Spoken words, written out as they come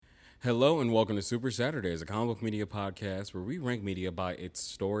Hello and welcome to Super Saturdays, a comic book media podcast where we rank media by its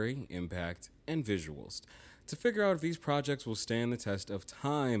story, impact, and visuals. To figure out if these projects will stand the test of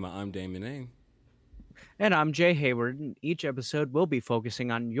time, I'm Damon A. And I'm Jay Hayward, and each episode will be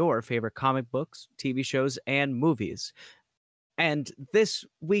focusing on your favorite comic books, TV shows, and movies. And this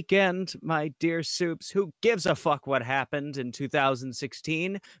weekend, my dear Supes, who gives a fuck what happened in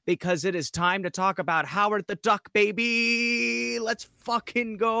 2016? Because it is time to talk about Howard the Duck, baby! Let's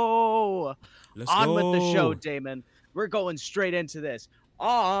fucking go! Let's On with the show, go. Damon. We're going straight into this.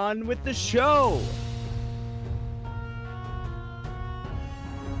 On with the show!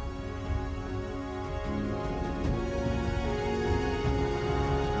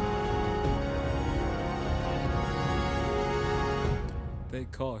 They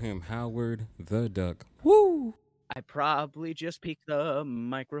call him Howard the Duck. Woo! I probably just peaked the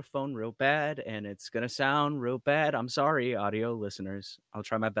microphone real bad, and it's gonna sound real bad. I'm sorry, audio listeners. I'll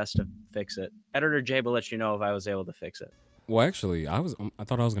try my best to fix it. Editor Jay will let you know if I was able to fix it. Well, actually, I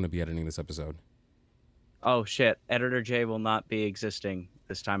thought I was going to be editing this episode. Oh shit! Editor Jay will not be existing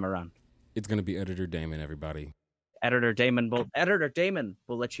this time around. It's going to be Editor Damon, everybody. Editor Damon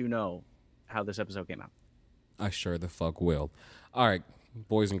will let you know how this episode came out. I sure the fuck will. All right,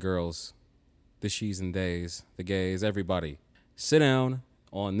 boys and girls, the she's and theys, the gays, everybody, sit down.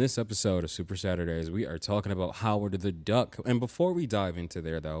 On this episode of Super Saturdays, we are talking about Howard the Duck. And before we dive into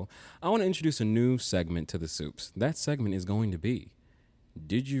there, though, I want to introduce a new segment to the Soups. That segment is going to be,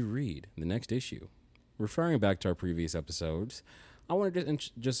 Did You Read the Next Issue? Referring back to our previous episodes, I wanted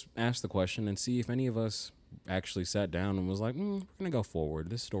to just ask the question and see if any of us actually sat down and was like, we're going to go forward.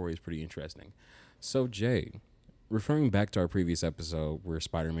 This story is pretty interesting. So, Jay, referring back to our previous episode where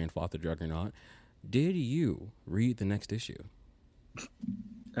Spider-Man fought the Juggernaut, did you read the next issue?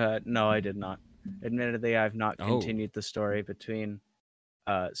 No, I did not. Admittedly, I've not continued the story between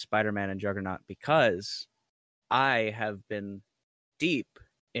Spider-Man and Juggernaut because I have been deep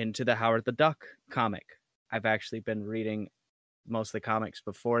into the Howard the Duck comic. I've actually been reading most of the comics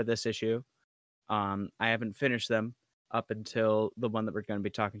before this issue. I haven't finished them up until the one that we're going to be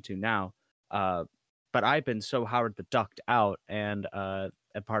talking to now. But I've been so Howard the Ducked out, and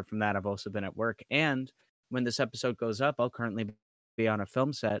apart from that, I've also been at work. And when this episode goes up, I'll currently be on a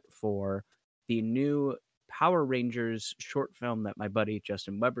film set for the new Power Rangers short film that my buddy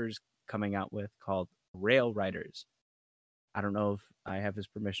Justin Weber's coming out with called Rail Riders. I don't know if I have his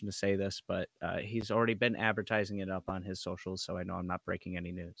permission to say this, but he's already been advertising it up on his socials, so I know I'm not breaking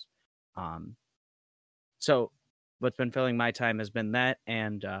any news. So what's been filling my time has been that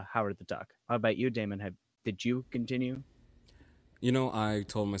and Howard the Duck. How about you, Damon? Did you continue? You know, I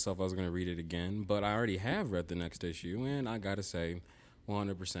told myself I was going to read it again, but I already have read the next issue, and I got to say,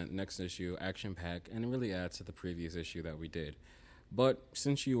 100% next issue, action-packed, and it really adds to the previous issue that we did. But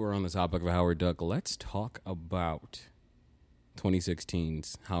since you were on the topic of Howard Duck, let's talk about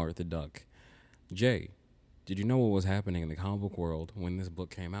 2016's Howard the Duck. Jay, did you know what was happening in the comic book world when this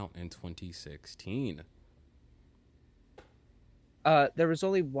book came out in 2016? There was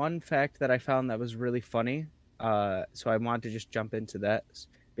only one fact that I found that was really funny. So I wanted to just jump into that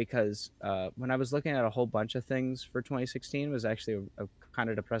because when I was looking at a whole bunch of things for 2016, it was actually a kind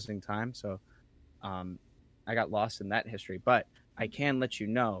of depressing time. So I got lost in that history. But I can let you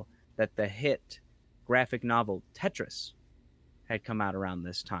know that the hit graphic novel Tetris had come out around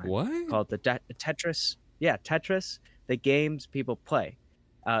this time. What? Called the Tetris. Yeah, Tetris, the games people play.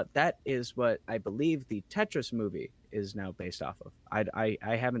 That is what I believe the Tetris movie is now based off of. I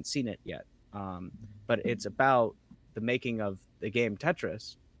haven't seen it yet. But it's about the making of the game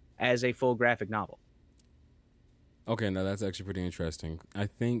Tetris as a full graphic novel. Okay, now that's actually pretty interesting. I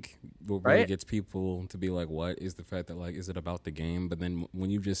think what really gets people to be like, what, is the fact that, like, is it about the game? But then when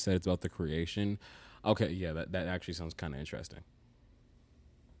you just said it's about the creation, okay, yeah, that actually sounds kind of interesting.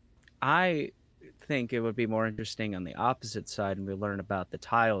 I think it would be more interesting on the opposite side, and we learn about the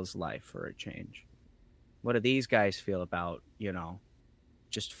Tiles' life for a change. What do these guys feel about,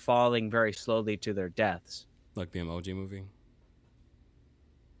 just falling very slowly to their deaths? Like the Emoji Movie?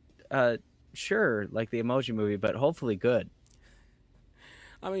 Sure, like the Emoji Movie, but hopefully good.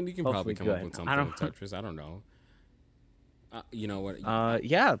 I mean, you can probably come up with something with Tetris. I don't know. You know what?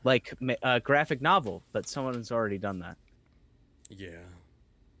 Yeah, like a graphic novel, but someone's already done that.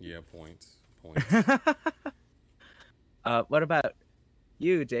 Yeah, points. What about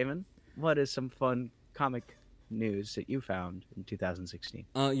you, Damon? What is some fun comic news that you found in 2016?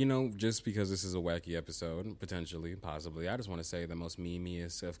 Just because this is a wacky episode, potentially, possibly, I just want to say the most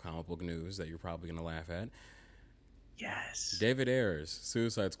memeiest of comic book news that you're probably going to laugh at. Yes. David Ayer's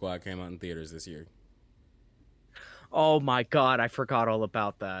Suicide Squad came out in theaters this year. Oh my god, I forgot all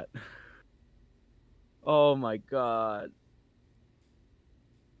about that. Oh my god.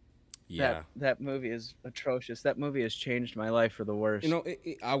 That Yeah. that movie is atrocious. That movie has changed my life for the worst,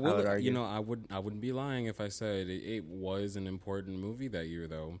 I I would will. argue. I wouldn't be lying if I said it was an important movie that year,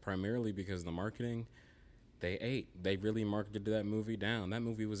 though. Primarily because the marketing, they ate. They really marketed that movie down. That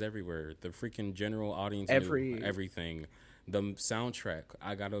movie was everywhere. The freaking general audience knew Every everything. The soundtrack,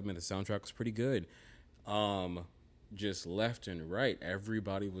 I gotta admit, the soundtrack was pretty good. Um, just left and right,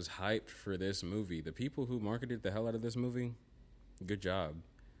 everybody was hyped for this movie. The people who marketed the hell out of this movie, good job.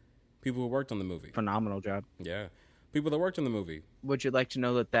 People who worked on the movie, phenomenal job. yeah. People that worked on the movie, Would you like to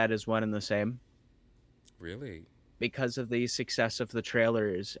know that that is one and the same? really. Because of the success of the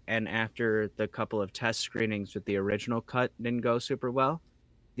trailers and after the couple of test screenings with the original cut didn't go super well,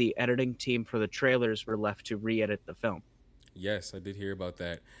 the editing team for the trailers were left to re-edit the film. Yes, I did hear about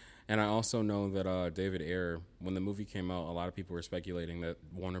that. And I also know that David Ayer, when the movie came out, a lot of people were speculating that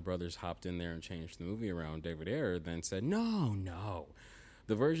Warner Brothers hopped in there and changed the movie around. David Ayer then said, no, no.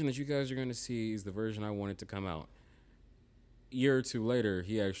 The version that you guys are going to see is the version I wanted to come out. A year or two later,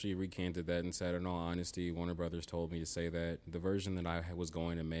 he actually recanted that and said, in all honesty, Warner Brothers told me to say that the version that I was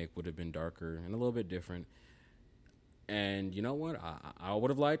going to make would have been darker and a little bit different. And you know what? I would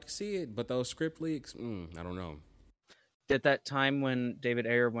have liked to see it, but those script leaks, I don't know. Did that time when David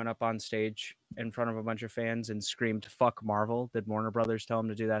Ayer went up on stage in front of a bunch of fans and screamed "fuck Marvel"? Did Warner Brothers tell him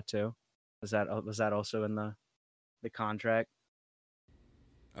to do that too? Was that also in the contract?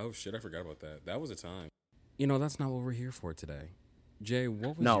 Oh, shit, I forgot about that. That was a time. That's not what we're here for today. Jay,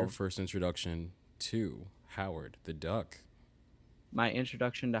 what was your No, first introduction to Howard the Duck? my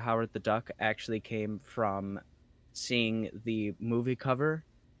introduction to Howard the Duck actually came from seeing the movie cover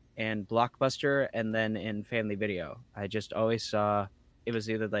in Blockbuster and then in Family Video. I just always saw it was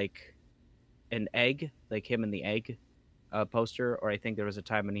either like an egg, like him in the egg poster, or I think there was a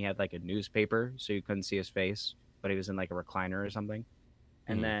time when he had like a newspaper so you couldn't see his face, but he was in like a recliner or something.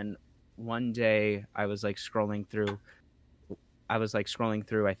 And Mm-hmm. then one day I was like scrolling through. I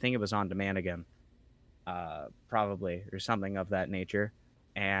think it was on demand again, probably or something of that nature.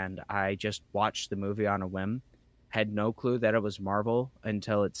 And I just watched the movie on a whim. Had no clue that it was Marvel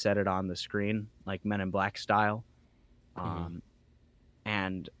until it said it on the screen, like Men in Black style. Mm-hmm. Um,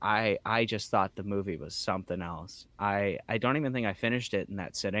 and I just thought the movie was something else. I don't even think I finished it in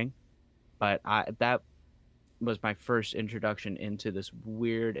that sitting, but that was my first introduction into this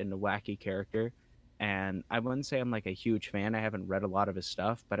weird and wacky character. And I wouldn't say I'm like a huge fan. I haven't read a lot of his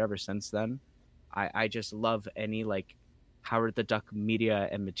stuff, but ever since then, I just love any like Howard the Duck media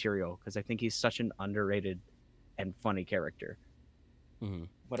and material because I think he's such an underrated and funny character. Mm-hmm.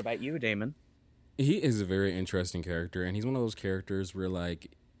 What about you, Damon? He is a very interesting character, and he's one of those characters where,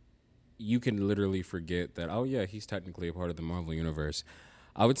 like, you can literally forget that, oh, yeah, he's technically a part of the Marvel Universe.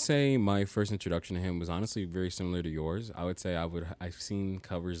 I would say my first introduction to him was honestly very similar to yours. I would say I've seen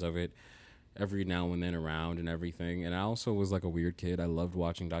covers of it every now and then around and everything. And I also was like a weird kid. I loved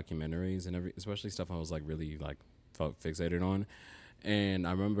watching documentaries and especially stuff I was like really like felt fixated on. And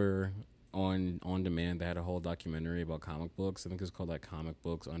I remember on demand they had a whole documentary about comic books. I think it was called like Comic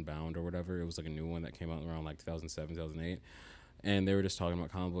Books Unbound or whatever. It was like a new one that came out around like 2007, 2008. And they were just talking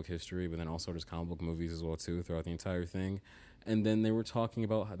about comic book history, but then also just comic book movies as well too throughout the entire thing. And then they were talking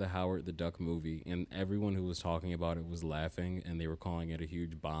about the Howard the Duck movie, and everyone who was talking about it was laughing, and they were calling it a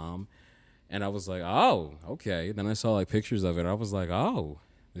huge bomb. And I was like, oh, okay. Then I saw like pictures of it. I was like, oh,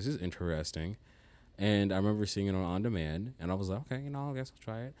 this is interesting. And I remember seeing it on demand, and I was like, okay, I guess I'll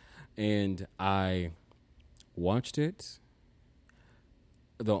try it. And I watched it.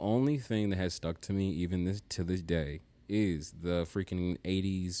 The only thing that has stuck to me, even to this day, is the freaking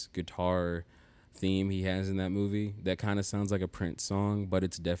 '80s guitar theme he has in that movie. That kind of sounds like a Prince song, but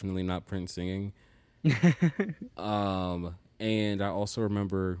it's definitely not Prince singing. And I also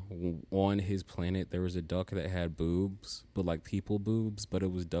remember on his planet there was a duck that had boobs, but like people boobs, but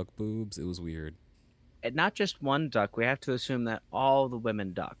it was duck boobs. It was weird. And not just one duck. We have to assume that all the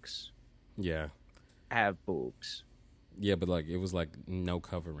women ducks Yeah, have boobs. yeah, but like it was like no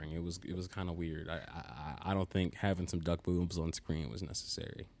covering. It was kind of weird. I don't think having some duck boobs on screen was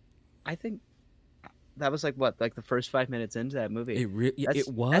necessary. I think that was like what, like the first 5 minutes into that movie. It That's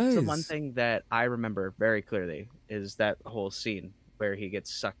the one was. thing that I remember very clearly is that whole scene where he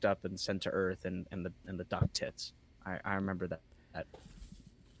gets sucked up and sent to Earth and the duck tits. I remember that.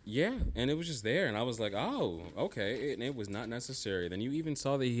 Yeah, and it was just there, and I was like, oh, okay, and it was not necessary. Then you even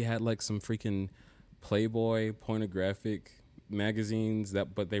saw that he had like some freaking Playboy pornographic magazines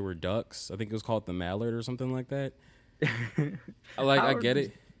but they were ducks. I think it was called the Mallard or something like that. I Howard get was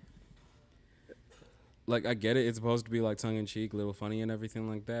it. like I get it. It's supposed to be like tongue in cheek, a little funny and everything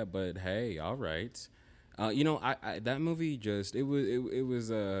like that. But hey, all right. I that movie just it was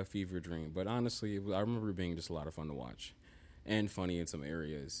a fever dream. But honestly, I remember it being just a lot of fun to watch, and funny in some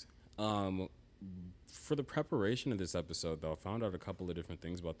areas. Um, for the preparation of this episode, though, I found out a couple of different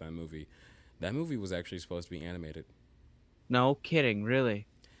things about that movie. That movie was actually supposed to be animated. No kidding, really.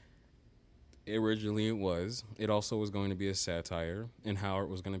 Originally, it was. It also was going to be a satire, and Howard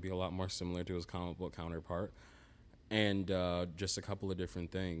was going to be a lot more similar to his comic book counterpart, and just a couple of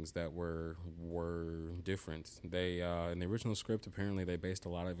different things that were different. They in the original script, apparently, they based a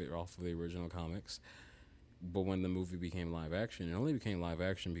lot of it off of the original comics. But when the movie became live action, it only became live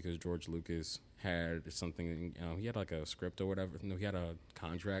action because George Lucas had something. He had like a script or whatever. No, he had a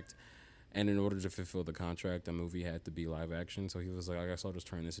contract, and in order to fulfill the contract, the movie had to be live action. So he was like, I guess I'll just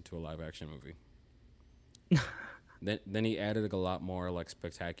turn this into a live action movie. Then he added like a lot more like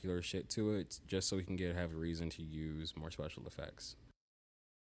spectacular shit to it, just so he can have a reason to use more special effects.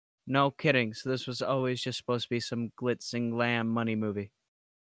 No kidding. So this was always just supposed to be some glitz and glam money movie.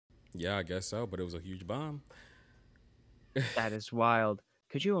 Yeah, I guess so, but it was a huge bomb. That is wild.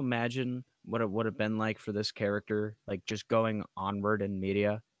 Could you imagine what it would have been like for this character, like just going onward in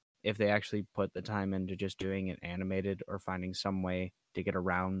media, if they actually put the time into just doing it animated or finding some way to get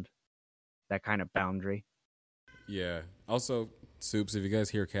around that kind of boundary? Yeah. Also, Soups, if you guys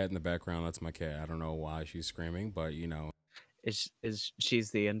hear a cat in the background, that's my cat. I don't know why she's screaming, but you know. Is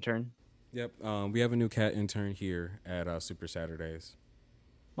she's the intern? Yep. We have a new cat intern here at Super Saturdays.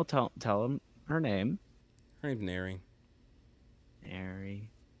 Well, tell him her name. Her name's Neri.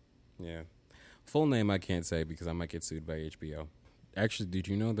 Neri. Yeah. Full name I can't say because I might get sued by HBO. Actually, did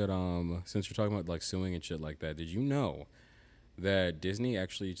you know that since you're talking about like suing and shit like that, did you know that Disney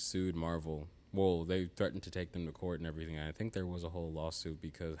actually sued Marvel? Well, they threatened to take them to court and everything. And I think there was a whole lawsuit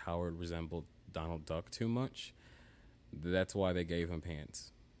because Howard resembled Donald Duck too much. That's why they gave him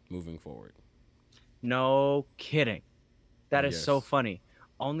pants moving forward. No kidding. That is so Yes. funny.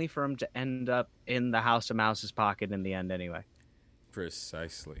 Only for him to end up in the House of Mouse's pocket in the end anyway.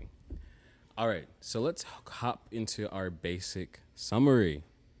 Precisely. All right, so let's hop into our basic summary.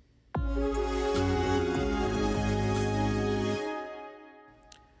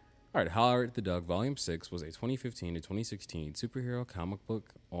 All right, Howard the Duck Volume 6 was a 2015 to 2016 superhero comic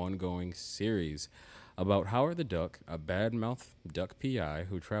book ongoing series about Howard the Duck, a bad-mouthed duck PI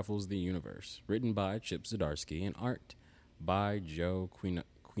who travels the universe. Written by Chip Zdarsky and art by Joe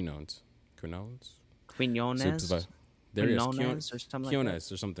Quinones. Quinones? There he is. Quinones or something like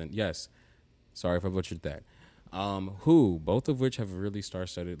Quinones or something. Yes. Sorry if I butchered that. Who, both of which have a really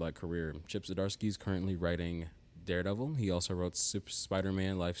star-studded like career. Chip Zdarsky is currently writing Daredevil. He also wrote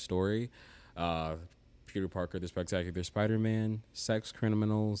Spider-Man Life Story, Peter Parker, The Spectacular Spider-Man, Sex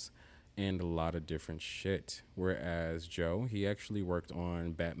Criminals, and a lot of different shit. Whereas Joe, he actually worked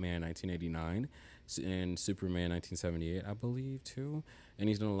on Batman 1989 and Superman 1978, I believe, too. And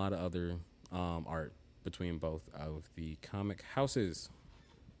he's done a lot of other art between both of the comic houses.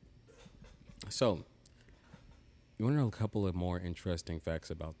 So, you want to know a couple of more interesting facts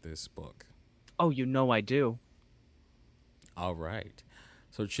about this book? Oh, you know I do. All right.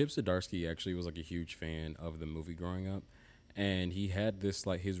 So Chip Zdarsky actually was like a huge fan of the movie growing up, and he had this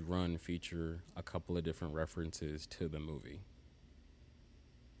like his run feature a couple of different references to the movie.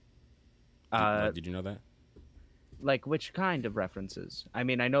 Did you know that? Like which kind of references? I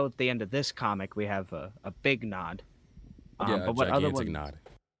mean, I know at the end of this comic we have a big nod. Yeah, but a what other gigantic ones? nod.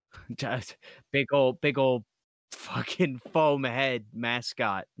 Just big old fucking foam head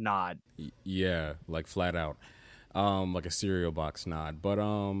mascot nod. Yeah, like flat out. Like a cereal box nod. But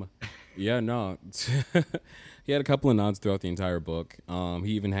yeah, no. He had a couple of nods throughout the entire book.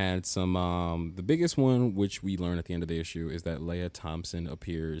 He even had some the biggest one, which we learn at the end of the issue, is that Leah Thompson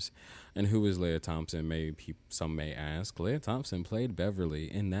appears. And who is Leah Thompson? Some may ask. Leah Thompson played Beverly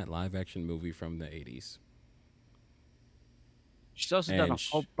in that live action movie from the 80s. She's also done a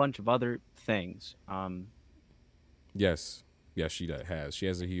whole bunch of other things. Yes. Yes, she has. She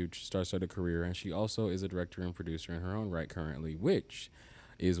has a huge star-studded career, and she also is a director and producer in her own right currently, which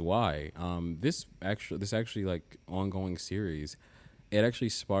is why this actually like ongoing series, it actually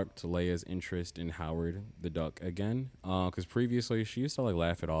sparked Leia's interest in Howard the Duck again. Because previously she used to like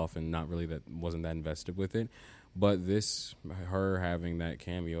laugh it off and wasn't that invested with it, but her having that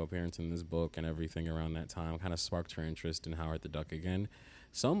cameo appearance in this book and everything around that time kind of sparked her interest in Howard the Duck again.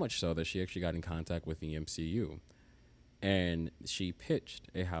 So much so that she actually got in contact with the MCU. And she pitched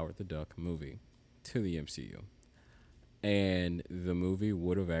a Howard the Duck movie to the MCU. And the movie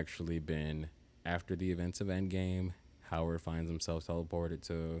would have actually been after the events of Endgame. Howard finds himself teleported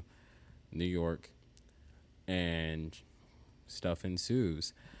to New York. and stuff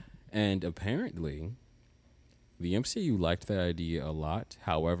ensues. And apparently, the MCU liked that idea a lot.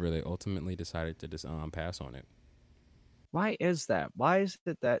 However, they ultimately decided to just pass on it. Why is that? Why is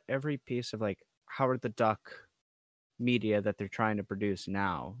it that every piece of like Howard the Duck media that they're trying to produce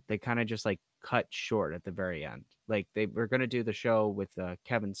now, they kind of just like cut short at the very end? Like they were going to do the show with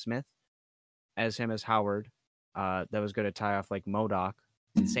Kevin Smith as him as Howard, that was going to tie off like MODOK.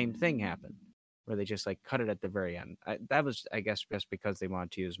 And same thing happened where they just like cut it at the very end. That was, I guess, just because they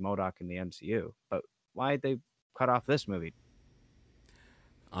wanted to use MODOK in the MCU. But why did they cut off this movie?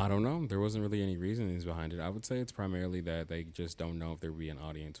 I don't know. There wasn't really any reasonings behind it. I would say it's primarily that they just don't know if there would be an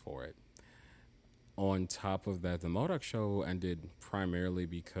audience for it. On top of that, the MODOK show ended primarily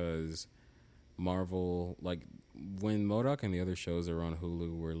because Marvel, like when MODOK and the other shows that were on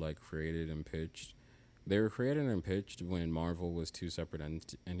Hulu were like created and pitched, they were created and pitched when Marvel was two separate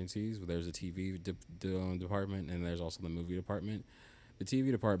entities. There's a TV department and there's also the movie department. The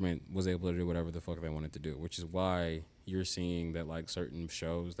TV department was able to do whatever the fuck they wanted to do, which is why you're seeing that like certain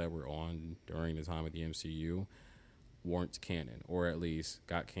shows that were on during the time of the MCU weren't canon, or at least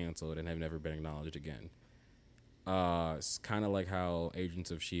got canceled and have never been acknowledged again. It's kind of like how Agents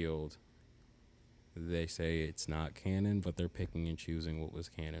of S.H.I.E.L.D., they say it's not canon, but they're picking and choosing what was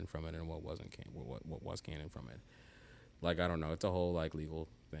canon from it and what wasn't what was canon from it. Like, I don't know. It's a whole like legal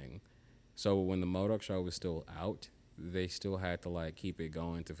thing. So when the MODOK show was still out, they still had to like keep it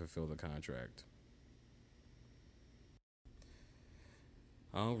going to fulfill the contract.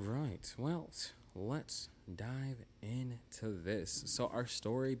 All right. Well, let's dive into this. So our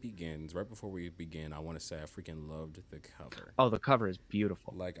story begins. Right before we begin, I want to say I freaking loved the cover. Oh, the cover is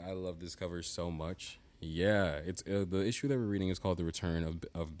beautiful. Like, I love this cover so much. Yeah, it's the issue that we're reading is called "The Return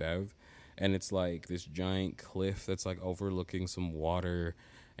of Bev," and it's like this giant cliff that's like overlooking some water,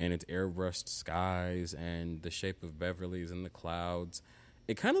 and it's airbrushed skies and the shape of Beverly's in the clouds.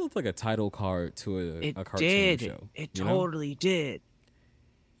 It kind of looked like a title card to a cartoon show. It totally did.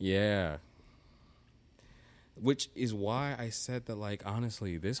 Yeah. Which is why I said that, like,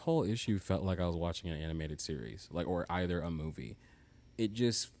 honestly, this whole issue felt like I was watching an animated series, like, or either a movie. It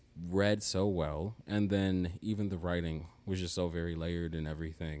just read so well, and then even the writing was just so very layered and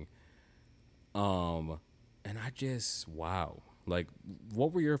everything. And I just, wow. Like,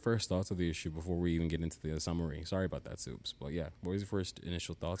 what were your first thoughts of the issue before we even get into the summary? Sorry about that, Supes. But yeah, what was your first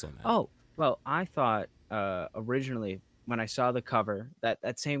initial thoughts on that? Oh, well, I thought originally when I saw the cover,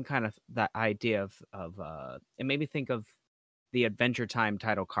 that same kind of that idea of it made me think of the Adventure Time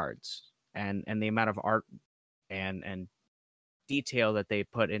title cards and the amount of art and detail that they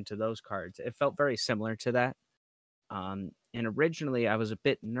put into those cards. It felt very similar to that. And originally, I was a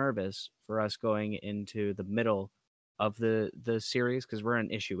bit nervous for us going into the middle of the series because we're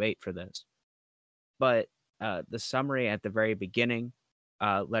in issue 8 for this. But the summary at the very beginning,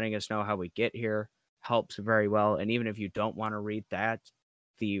 letting us know how we get here, helps very well. And even if you don't want to read that,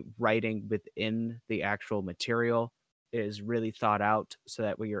 the writing within the actual material is really thought out so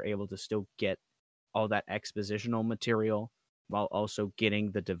that we are able to still get all that expositional material while also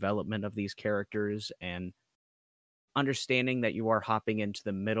getting the development of these characters and understanding that you are hopping into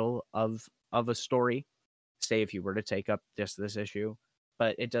the middle of a story, say if you were to take up just this issue,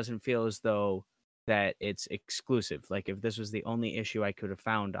 but it doesn't feel as though that it's exclusive. Like if this was the only issue I could have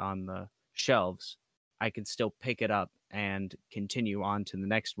found on the shelves, I could still pick it up and continue on to the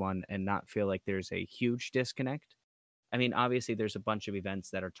next one and not feel like there's a huge disconnect. I mean, obviously there's a bunch of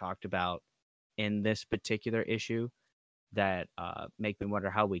events that are talked about in this particular issue that make me wonder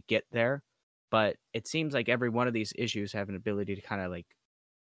how we get there. But it seems like every one of these issues have an ability to kind of like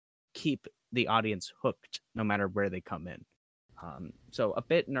keep the audience hooked no matter where they come in. So a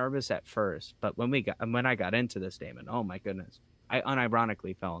bit nervous at first, but when I got into this, Damon, oh my goodness, I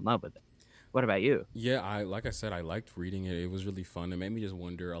unironically fell in love with it. What about you? Yeah, like I said, I liked reading it. It was really fun. It made me just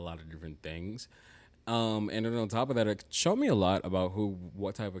wonder a lot of different things. And then on top of that, it showed me a lot about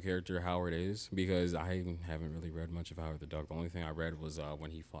what type of character Howard is, because I haven't really read much of Howard the Duck. The only thing I read was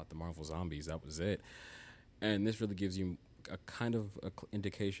when he fought the Marvel zombies. That was it. And this really gives you a kind of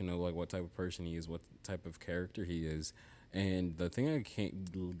indication of like what type of person he is, what type of character he is. And the thing I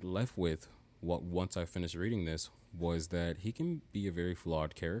left with once I finished reading this was that he can be a very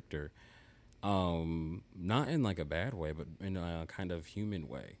flawed character. Not in like a bad way, but in a kind of human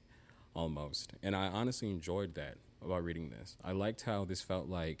way. Almost. And I honestly enjoyed that about reading this. I liked how this felt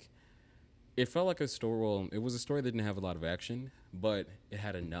like a story. Well, it was a story that didn't have a lot of action, but it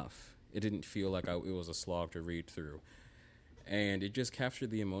had enough. It didn't feel like it was a slog to read through. And it just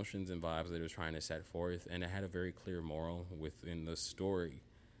captured the emotions and vibes that it was trying to set forth, and it had a very clear moral within the story.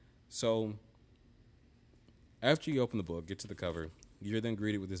 So After you open the book, get to the cover, you're then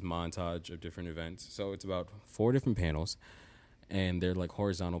greeted with this montage of different events. So it's about 4 different panels, and they're like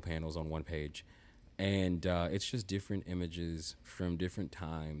horizontal panels on one page. And it's just different images from different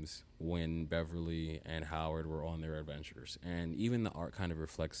times when Beverly and Howard were on their adventures. And even the art kind of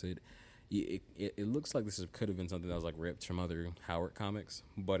reflects it. It looks like could have been something that was like ripped from other Howard comics,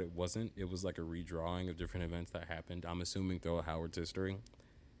 but it wasn't. It was like a redrawing of different events that happened, I'm assuming, throughout Howard's history.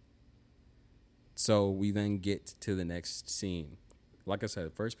 So we then get to the next scene. Like I said,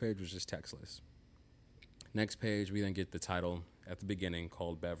 the first page was just textless. Next page, we then get the title at the beginning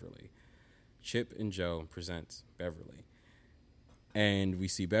called Beverly. Chip and Joe presents Beverly. And we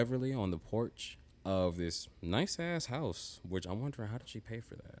see Beverly on the porch of this nice-ass house, which I'm wondering, how did she pay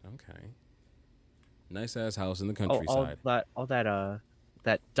for that? Okay. Nice-ass house in the countryside. All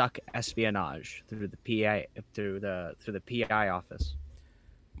that duck espionage through the PI office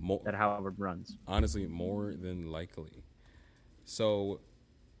that Howard runs. Honestly, more than likely. So,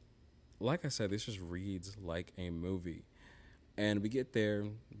 like I said, this just reads like a movie. And we get there,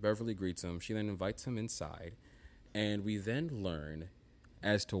 Beverly greets him. She then invites him inside. And we then learn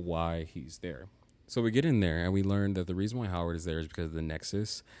as to why he's there. So we get in there and we learn that the reason why Howard is there is because of the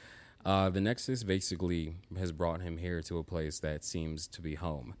Nexus. The Nexus basically has brought him here to a place that seems to be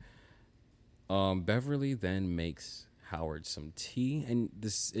home. Beverly then makes Howard some tea, and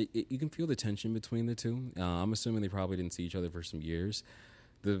you can feel the tension between the two. I'm assuming they probably didn't see each other for some years.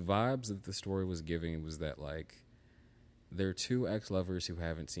 The vibes that the story was giving was that, like, they're two ex-lovers who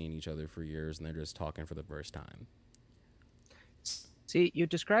haven't seen each other for years, and they're just talking for the first time. See, you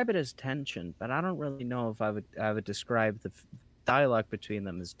describe it as tension, but I don't really know if I would describe the dialogue between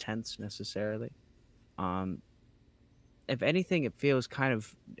them as tense necessarily. If anything, it feels kind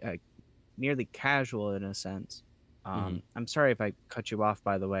of nearly casual in a sense. I'm sorry if I cut you off,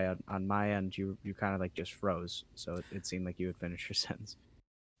 by the way. On my end, you kind of like just froze, so it seemed like you would finish your sentence.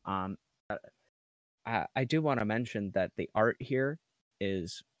 I do want to mention that the art here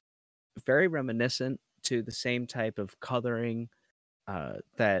is very reminiscent to the same type of coloring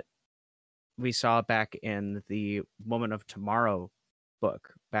that we saw back in the Woman of Tomorrow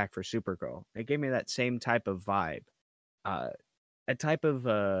book back for Supergirl. It gave me that same type of vibe, a type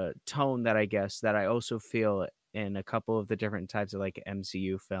of tone that I guess that I also feel in a couple of the different types of like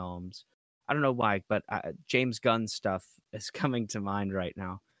MCU films. I don't know why, but James Gunn stuff is coming to mind right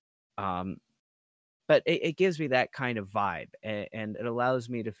now. But it gives me that kind of vibe, and it allows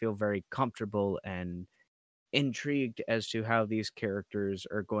me to feel very comfortable and intrigued as to how these characters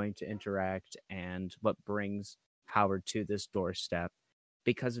are going to interact and what brings Howard to this doorstep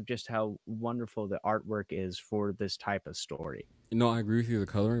because of just how wonderful the artwork is for this type of story. No, I agree with you. The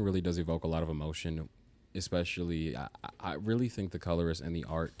coloring really does evoke a lot of emotion, especially I really think the colorist and the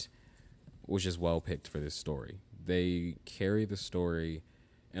art was just well picked for this story. They carry the story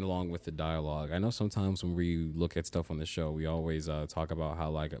and along with the dialogue. I know sometimes when we look at stuff on the show, we always talk about how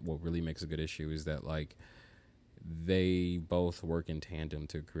like what really makes a good issue is that like they both work in tandem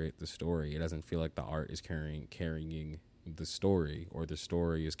to create the story. It doesn't feel like the art is carrying the story or the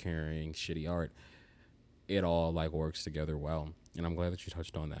story is carrying shitty art. It all like works together well, and I'm glad that you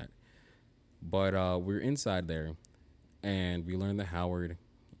touched on that. But we're inside there, and we learn that Howard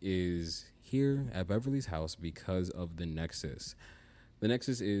is here at Beverly's house because of the Nexus. The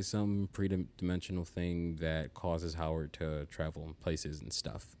Nexus is some pre-dimensional thing that causes Howard to travel places and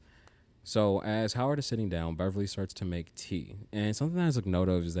stuff. So as Howard is sitting down, Beverly starts to make tea. And something that I took note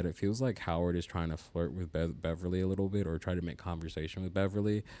of is that it feels like Howard is trying to flirt with Beverly a little bit or try to make conversation with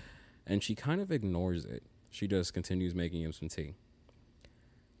Beverly. And she kind of ignores it. She just continues making him some tea.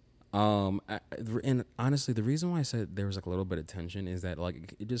 And honestly, the reason why I said there was like a little bit of tension is that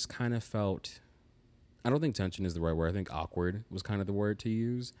like it just kind of felt, I don't think tension is the right word. I think awkward was kind of the word to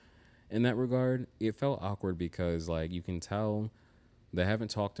use in that regard. It felt awkward because like you can tell they haven't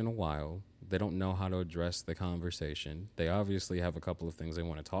talked in a while. They don't know how to address the conversation. They obviously have a couple of things they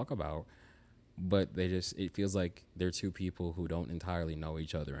want to talk about, but it feels like they're two people who don't entirely know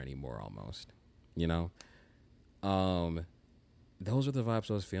each other anymore almost, you know? Those are the vibes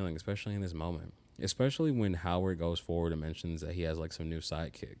I was feeling, especially in this moment, especially when Howard goes forward and mentions that he has like some new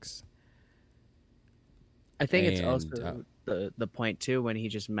sidekicks. I think it's also the point too when he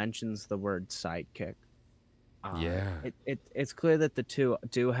just mentions the word sidekick. Yeah, it's clear that the two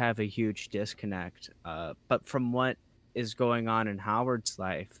do have a huge disconnect. But from what is going on in Howard's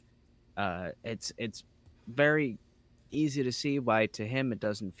life, it's very easy to see why to him it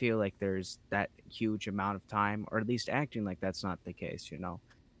doesn't feel like there's that huge amount of time, or at least acting like that's not the case. You know,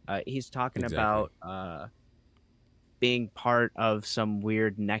 he's talking exactly. about being part of some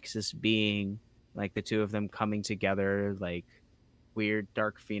weird Nexus being like the two of them coming together, like weird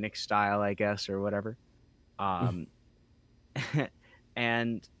Dark Phoenix style, I guess, or whatever. Um,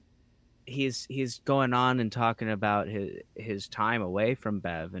 and he's going on and talking about his time away from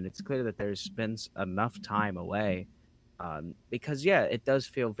Bev, and it's clear that there's been enough time away, because yeah, it does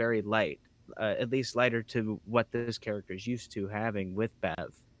feel very light, at least lighter to what this character is used to having with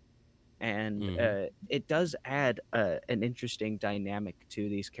Bev, and Mm-hmm. it does add an interesting dynamic to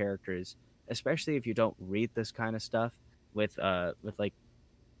these characters, especially if you don't read this kind of stuff with like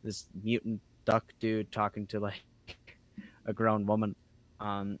this mutant duck dude talking to like a grown woman.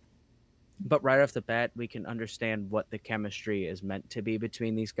 Um, but right off the bat, we can understand what the chemistry is meant to be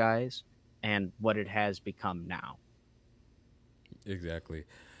between these guys and what it has become now. Exactly.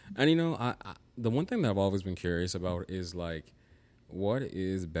 And I the one thing that I've always been curious about is like, what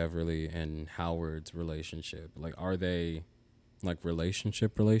is Beverly and Howard's relationship? Like, are they like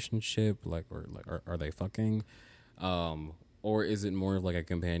relationship, like, or like are they fucking, um, or is it more of like a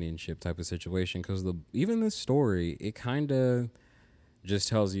companionship type of situation? Because the even this story, it kind of just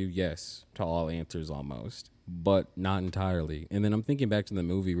tells you yes to all answers almost, but not entirely. And then I'm thinking back to the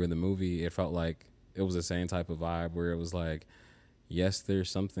movie, where the movie, it felt like it was the same type of vibe, where it was like, yes, there's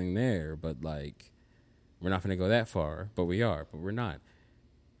something there, but like we're not going to go that far, but we are, but we're not.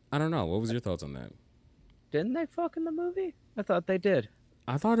 I don't know. What was your thoughts on that? Didn't they fuck in the movie? I thought they did.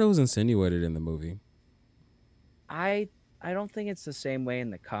 I thought it was insinuated in the movie. I I don't think it's the same way in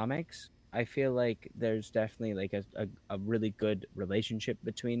the comics. I feel like there's definitely like a really good relationship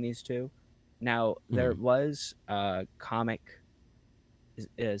between these two. Now there Hmm. was a comic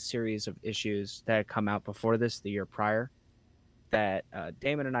a series of issues that had come out before this the year prior that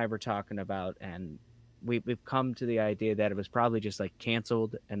Damon and I were talking about, and we've come to the idea that it was probably just like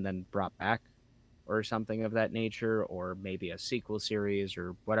canceled and then brought back or something of that nature, or maybe a sequel series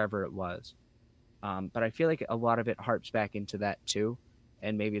or whatever it was. But I feel like a lot of it harps back into that too,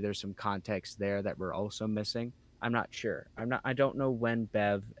 and maybe there's some context there that we're also missing. I'm not sure. I don't know when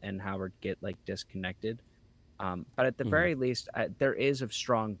Bev and Howard get like disconnected. But at the Hmm. very least, there is a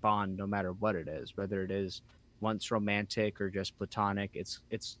strong bond, no matter what it is, whether it is once romantic or just platonic.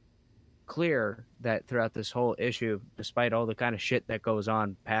 It's clear that throughout this whole issue, despite all the kind of shit that goes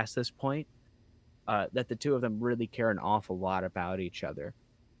on past this point, that the two of them really care an awful lot about each other.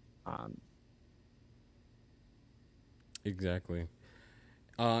 Um, Exactly.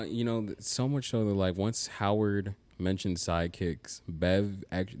 So much so that like once Howard mentioned sidekicks, Bev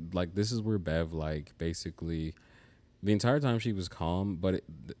like this is where Bev like basically the entire time she was calm, but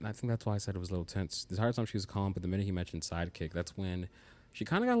I think that's why I said it was a little tense. The entire time she was calm, but the minute he mentioned sidekick, that's when she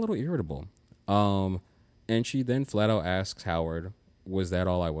kind of got a little irritable. Um, and she then flat out asks Howard, "Was that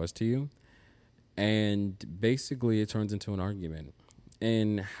all I was to you?" And basically, it turns into an argument.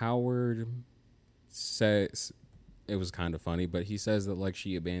 And Howard says it was kind of funny, but he says that like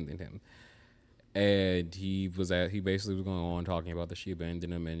she abandoned him, and he basically was going on talking about that she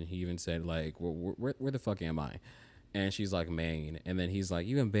abandoned him, and he even said like, where the fuck am I? And she's like, Maine. And then he's like,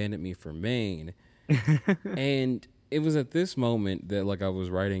 you abandoned me for Maine. And it was at this moment that like I was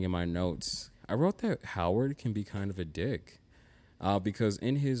writing in my notes, I wrote that Howard can be kind of a dick, because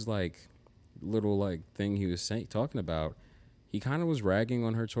in his like little like thing he was talking about, he kind of was ragging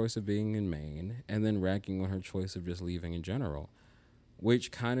on her choice of being in Maine, and then ragging on her choice of just leaving in general,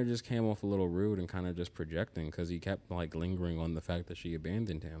 which kind of just came off a little rude and kind of just projecting, because he kept like lingering on the fact that she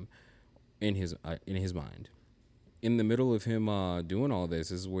abandoned him in his mind. In the middle of him doing all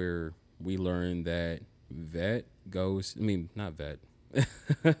this is where we learn that Vet goes. I mean, not Vet.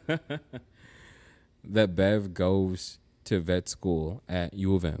 That Bev goes to vet school at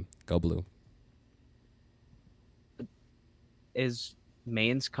U of M. Go Blue. is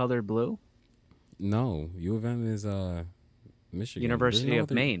Maine's color blue? No, U of M is Michigan. There's University no of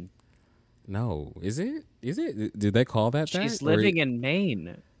other. Maine. No, is it? Is it? Did they call that? She's living in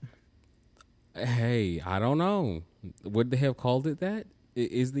Maine. Hey, I don't know. Would they have called it that?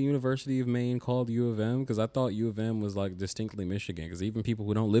 Is the University of Maine called U of M? Because I thought U of M was like distinctly Michigan. Because even people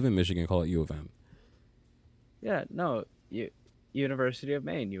who don't live in Michigan call it U of M. Yeah, no, University of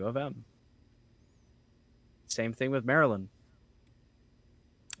Maine, U of M. Same thing with Maryland.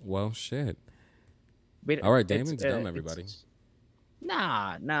 Well, shit. We All right, it's Damon's dumb. Everybody.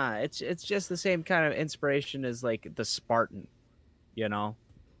 nah. It's just the same kind of inspiration as like the Spartan, you know,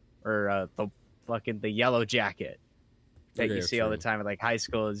 or the fucking the yellow jacket that Okay, you that's see all the true. time at like high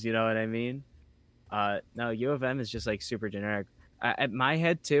schools. You know what I mean? No, U of M is just like super generic. At my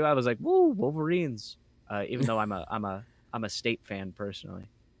head too, I was like, "Woo, Wolverines!" Even though I'm a state fan personally.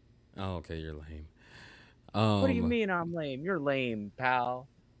 Oh, okay, you're lame. What do you Um, mean I'm lame? You're lame, pal.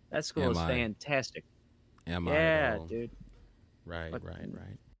 That school Am is I? fantastic. Am I Yeah, though? dude. Right, What? right,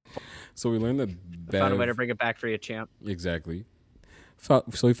 right. So we learned that I found a way to Bev bring it back for you, champ. exactly. So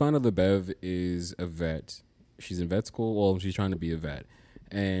we found out that Bev is a vet. She's in vet school. Well, she's trying to be a vet,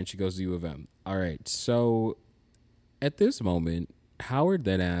 and she goes to U of M. All right. So at this moment, Howard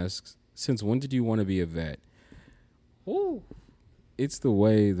then asks, "Since when did you want to be a vet?" Ooh. It's the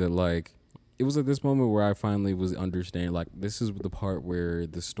way that like it was at this moment where I finally was understanding. Like this is the part where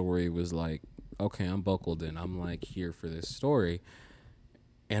the story was like, okay, I'm buckled in. I'm like here for this story.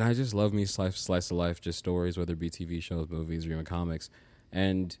 And I just love me slice of life, just stories, whether it be TV shows, movies, or even comics.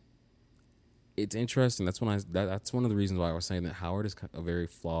 And it's interesting. That's one of the reasons why I was saying that Howard is a very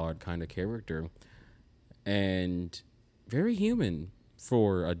flawed kind of character and very human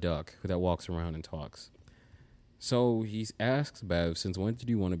for a duck that walks around and talks. So he asks Bev, "Since when did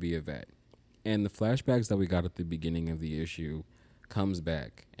you want to be a vet?" And the flashbacks that we got at the beginning of the issue comes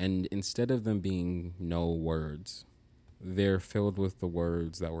back, and instead of them being no words, they're filled with the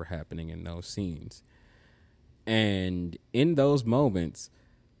words that were happening in those scenes. And in those moments,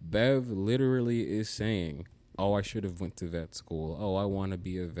 Bev literally is saying, "Oh, I should have went to vet school. Oh, I want to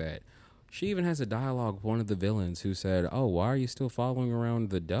be a vet." She even has a dialogue with one of the villains who said, "Oh, why are you still following around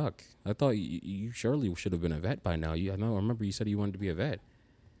the duck? I thought you surely should have been a vet by now. I remember you said you wanted to be a vet."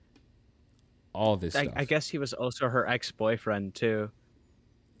 All this I stuff. guess he was also her ex-boyfriend too,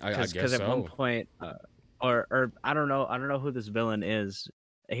 I guess because at one so. point, or I don't know who this villain is.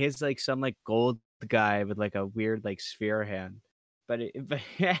 He's like some like gold guy with like a weird like sphere hand, but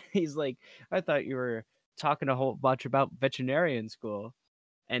yeah, he's like, I thought you were talking a whole bunch about veterinarian school,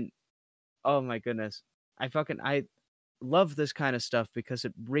 and oh my goodness, I love this kind of stuff because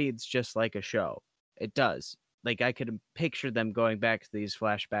it reads just like a show. It does. Like I could picture them going back to these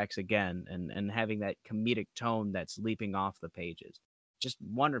flashbacks again and having that comedic tone that's leaping off the pages. Just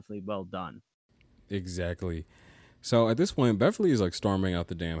wonderfully well done. Exactly. So at this point, Beverly is like storming out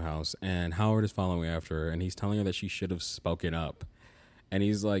the damn house, and Howard is following after her, and he's telling her that she should have spoken up. And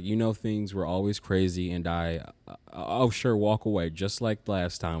he's like, things were always crazy, and oh, sure, walk away, just like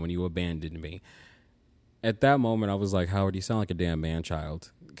last time when you abandoned me. At that moment, I was like, Howard, you sound like a damn man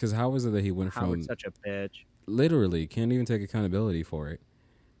child. Because how is it that he went Howard's from such a bitch. literally can't even take accountability for it?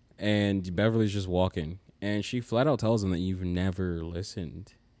 And Beverly's just walking, and she flat out tells him that you've never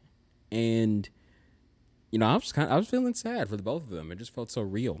listened. And I was feeling sad for the both of them. It just felt so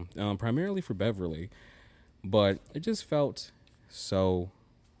real, primarily for Beverly, but it just felt so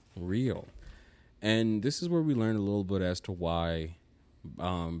real. And this is where we learn a little bit as to why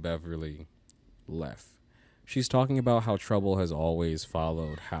Beverly left. She's talking about how trouble has always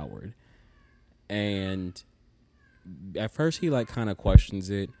followed Howard, and at first he like kind of questions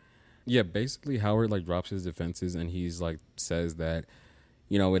it. Yeah, basically Howard like drops his defenses and he's like says that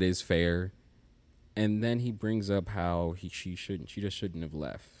it is fair, and then he brings up how she just shouldn't have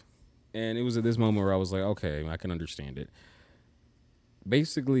left. And it was at this moment where I was like, okay, I can understand it.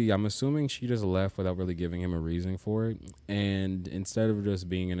 Basically, I'm assuming she just left without really giving him a reason for it. And instead of just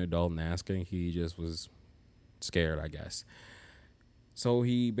being an adult and asking, he just was scared, I guess. So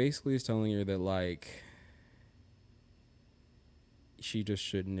he basically is telling her that, like, she just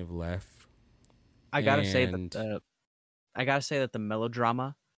shouldn't have left. I gotta say that And the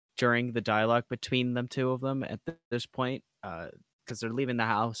melodrama during the dialogue between them two of them at this point, because they're leaving the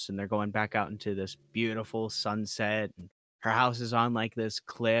house and they're going back out into this beautiful sunset. And her house is on like this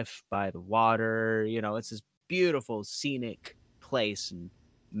cliff by the water. It's this beautiful scenic place in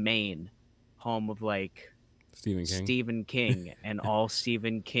Maine, home of like Stephen King. Stephen King and all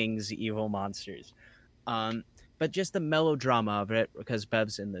Stephen King's evil monsters. Um, but just the melodrama of it, because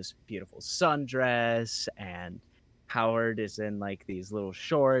Bev's in this beautiful sundress and Howard is in like these little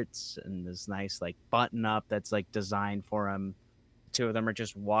shorts and this nice like button up that's like designed for him. Two of them are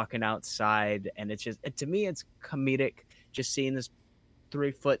just walking outside, and to me, it's comedic. Just seeing this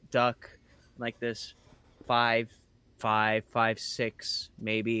 3 foot duck, like this 5'6"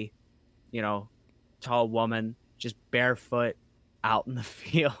 maybe, you know, tall woman, just barefoot out in the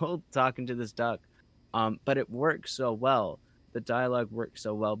field talking to this duck. But it works so well. The dialogue works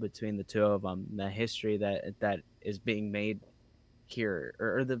so well between the two of them. The history that is being made here,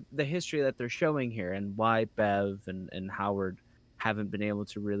 or the history that they're showing here, and why Bev and Howard haven't been able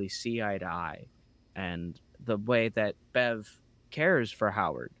to really see eye to eye, and the way that Bev cares for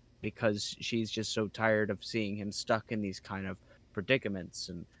Howard because she's just so tired of seeing him stuck in these kind of predicaments,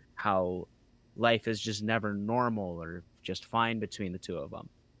 and how life is just never normal or just fine between the two of them.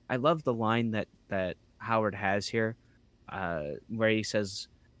 I love the line that Howard has here, where he says,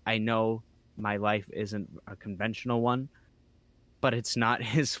 "I know my life isn't a conventional one, but it's not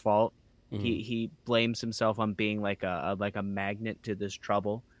his fault. Mm-hmm. He blames himself on being like a magnet to this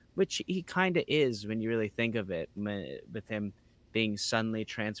trouble, which he kind of is when you really think of it. With him being suddenly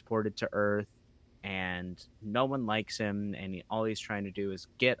transported to Earth, and no one likes him, and all he's trying to do is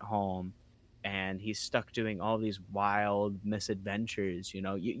get home, and he's stuck doing all these wild misadventures.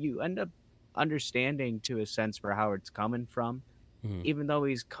 You end up understanding to a sense where Howard's coming from, Mm-hmm. even though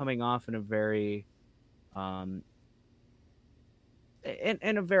he's coming off in a very um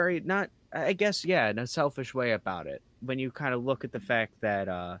in a very not I guess yeah in a selfish way about it, when you kind of look at the fact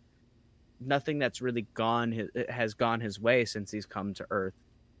that nothing that's really has gone his way since he's come to Earth,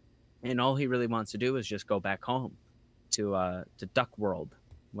 and all he really wants to do is just go back home to Duck World,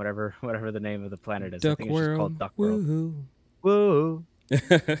 whatever the name of the planet is. I Duck think it's just called World. Duck World. Woohoo. Woo.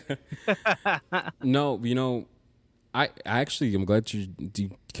 No, I actually am glad you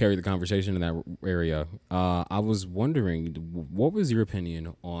carried the conversation in that area. I was wondering, what was your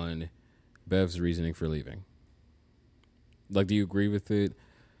opinion on Bev's reasoning for leaving? Like, do you agree with it?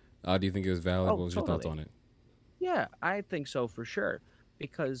 Do you think it was valid? Oh, What was your thoughts on totally. it? Yeah, I think so for sure.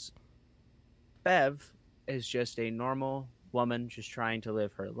 Because Bev is just a normal woman just trying to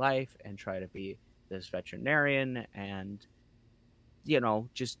live her life and try to be this veterinarian and,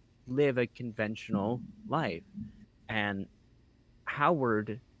 just live a conventional life. And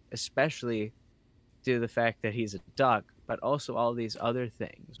Howard, especially due to the fact that he's a duck, but also all these other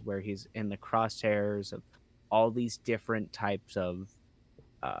things where he's in the crosshairs of all these different types of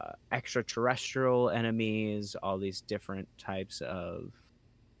extraterrestrial enemies, all these different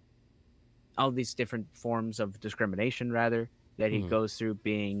forms of discrimination, rather, that he Mm-hmm. goes through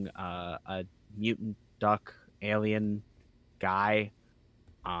being a mutant duck alien guy.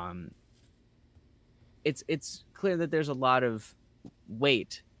 Um, it's clear that there's a lot of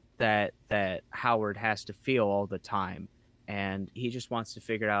weight that Howard has to feel all the time, and he just wants to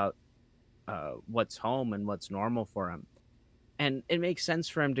figure out what's home and what's normal for him. And it makes sense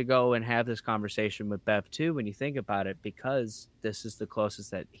for him to go and have this conversation with Bev too, when you think about it, because this is the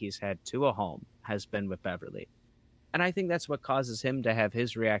closest that he's had to a home has been with Beverly. And I think that's what causes him to have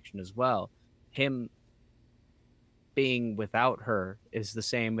his reaction as well. Him being without her is the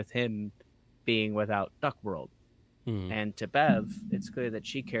same with him being without Duck World. Mm-hmm. And to Bev, it's clear that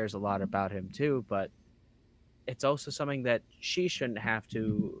she cares a lot about him too, but it's also something that she shouldn't have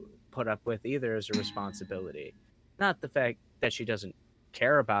to put up with either as a responsibility. Not the fact that she doesn't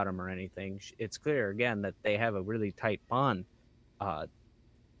care about him or anything. It's clear, again, that they have a really tight bond.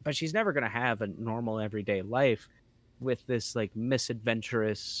 But she's never going to have a normal everyday life with this like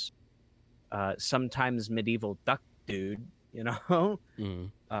misadventurous, sometimes medieval duck dude, you know? Mm-hmm.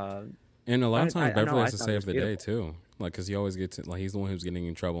 Uh, And a lot of times I know, Beverly I has to thought it save was the day beautiful. too, like because he always gets it, like he's the one who's getting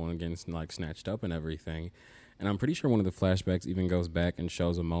in trouble and getting like snatched up and everything. And I'm pretty sure one of the flashbacks even goes back and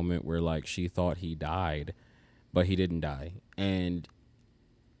shows a moment where like she thought he died, but he didn't die. And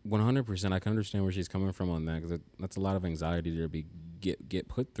 100%, I can understand where she's coming from on that because that's a lot of anxiety to get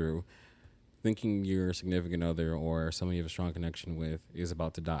put through, thinking your significant other or someone you have a strong connection with is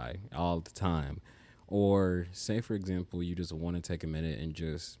about to die all the time. Or say, for example, you just want to take a minute and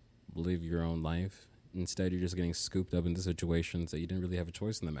just live your own life. Instead, you're just getting scooped up into situations that you didn't really have a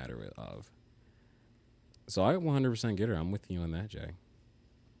choice in the matter of. So I 100% get her. I'm with you on that, Jay.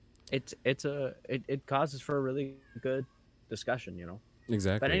 It causes for a really good discussion, But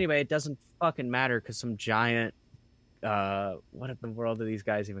Exactly. anyway, it doesn't fucking matter because some giant what in the world are these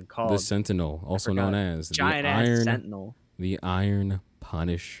guys even The called? Sentinel, I also known forgot. as Giant ass sentinel. the Iron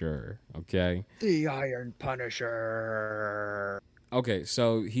Punisher. Okay. The Iron Punisher. Okay,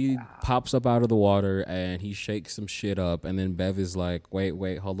 so he pops up out of the water and he shakes some shit up, and then Bev is like,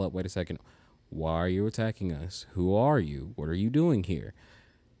 wait, hold up, wait a second. Why are you attacking us? Who are you? What are you doing here?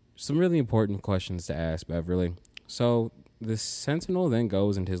 Some really important questions to ask, Beverly. So the Sentinel then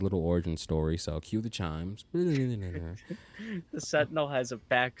goes into his little origin story, so cue the chimes. The Sentinel has a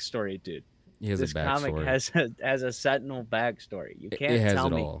backstory, dude. He has a This comic backstory. has a Sentinel backstory. You It can't has tell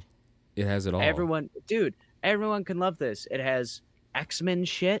it me. all. It has it all. Everyone can love this. It has X-Men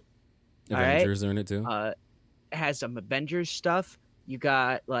shit. All right. Avengers are in it too. It has some Avengers stuff. You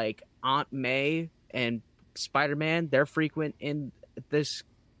got like Aunt May and Spider-Man. They're frequent in this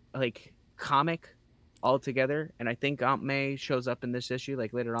like comic altogether, and I think Aunt May shows up in this issue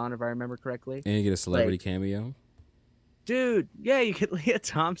like later on, if I remember correctly. And you get a celebrity Like, cameo. dude, yeah, you get Leah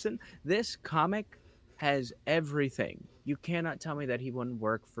Thompson. This comic has everything. You cannot tell me that he wouldn't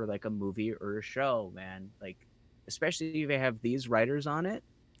work for like a movie or a show, man. Like, especially if they have these writers on it.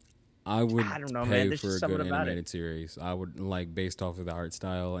 I would I don't know, man. pay There's for just a something good about it. animated series. I would like based off of the art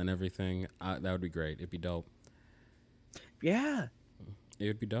style and everything. That would be great. It'd be dope. Yeah. It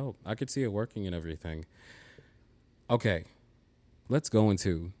would be dope. I could see it working and everything. Okay, let's go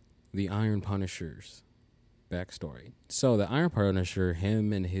into the Iron Punisher's backstory. So the Iron Punisher,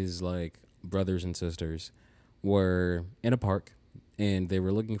 him and his like brothers and sisters were in a park and they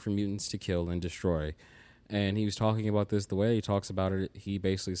were looking for mutants to kill and destroy. And he was talking about this. The way he talks about it, he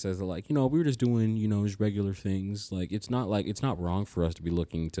basically says that, like, we were just doing, just regular things. Like it's not wrong for us to be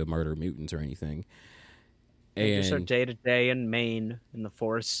looking to murder mutants or anything. And just our day to day in Maine, in the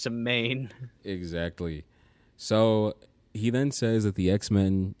forests of Maine. Exactly. So he then says that the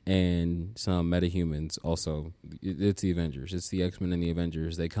X-Men and some metahumans also, it's the Avengers. It's the X-Men and the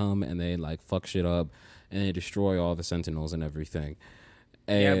Avengers. They come and they like fuck shit up and they destroy all the Sentinels and everything.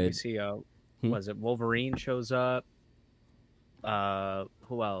 And yeah, we see was it Wolverine shows up?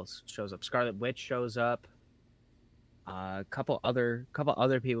 Who else shows up? Scarlet Witch shows up. A couple other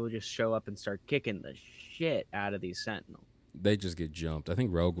people just show up and start kicking the shit out of these Sentinels. They just get jumped. I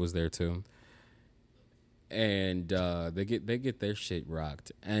think Rogue was there too. And they get their shit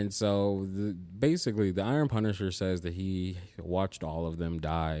rocked. And so basically the Iron Punisher says that he watched all of them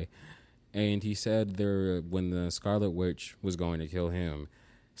die. And he said when the Scarlet Witch was going to kill him,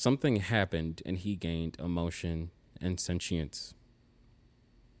 something happened and he gained emotion and sentience.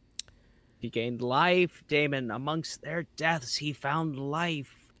 He gained life, Damon. Amongst their deaths, he found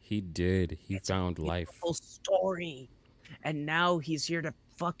life. He did. He found life. It's a beautiful story. And now he's here to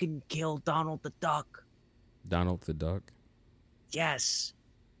fucking kill Donald the Duck. Donald the Duck? Yes.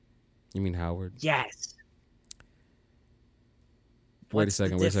 You mean Howard? Yes. Wait a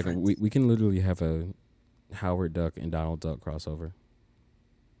second. We can literally have a Howard Duck and Donald Duck crossover.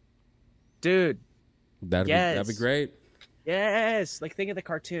 Dude. That'd be great. Yes. Like, think of the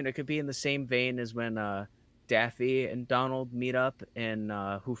cartoon. It could be in the same vein as when Daffy and Donald meet up in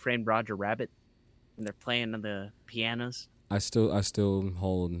Who Framed Roger Rabbit, and they're playing on the pianos. I still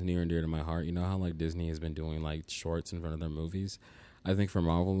hold near and dear to my heart. You know how like Disney has been doing like shorts in front of their movies? I think for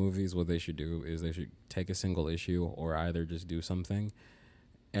Marvel movies, what they should do is they should take a single issue or either just do something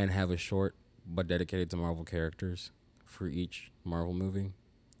and have a short but dedicated to Marvel characters for each Marvel movie.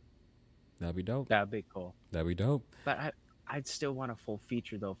 That'd be dope. That'd be cool. That'd be dope. But I'd still want a full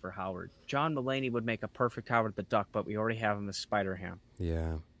feature though for Howard. John Mulaney would make a perfect Howard the Duck, but we already have him as Spider-Ham.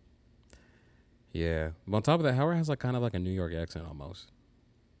 Yeah. Yeah. But on top of that, Howard has like kind of like a New York accent almost.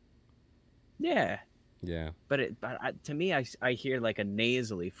 Yeah. Yeah. But to me, I hear like a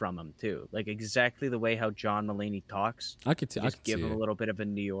nasally from him too, like exactly the way how John Mulaney talks. I could give him a little bit of a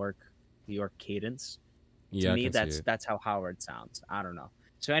New York cadence. Yeah. To me, that's how Howard sounds. I don't know.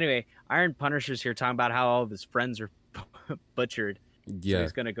 So anyway, Iron Punisher's here talking about how all of his friends are butchered. Yeah. So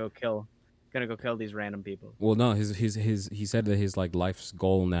he's gonna go kill these random people. Well, no, he said that his like life's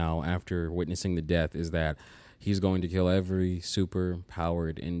goal now after witnessing the death is that he's going to kill every super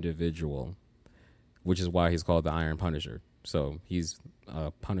powered individual, which is why he's called the Iron Punisher. So he's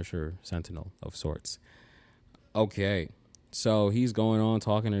a Punisher Sentinel of sorts. Okay, so he's going on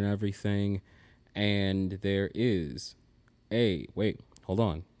talking and everything, and there is wait, hold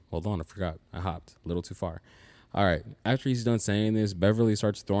on, I forgot, I hopped a little too far. All right, after he's done saying this, Beverly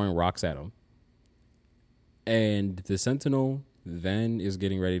starts throwing rocks at him. And the Sentinel then is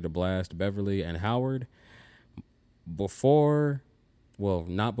getting ready to blast Beverly and Howard. Not before,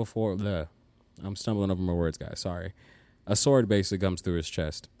 I'm stumbling over my words, guys, sorry. A sword basically comes through his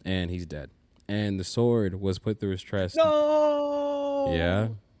chest, and he's dead. And the sword was put through his chest. No!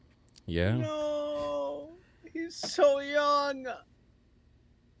 Yeah. No! He's so young!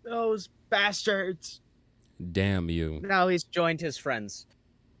 Those bastards! Damn you. Now he's joined his friends.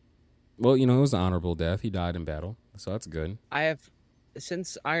 Well, it was an honorable death. He died in battle, so that's good.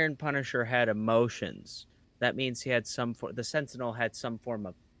 Since Iron Punisher had emotions, that means he had the Sentinel had some form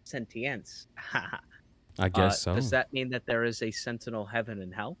of sentience. I guess so. Does that mean that there is a Sentinel heaven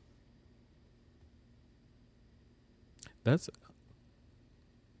and hell? That's...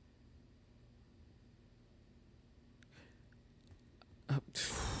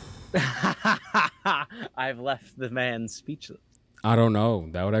 I've left the man speechless. I don't know.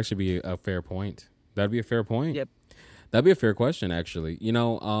 That would actually be a fair point. That'd be a fair point. Yep. That'd be a fair question, actually.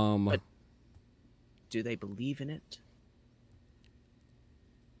 But do they believe in it?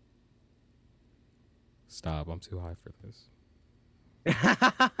 Stop. I'm too high for this.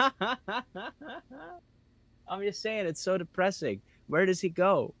 I'm just saying, it's so depressing. Where does he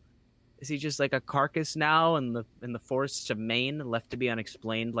go? Is he just like a carcass now in the forests of Maine, left to be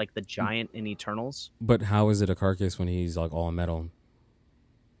unexplained, like the giant in Eternals? But how is it a carcass when he's like all metal?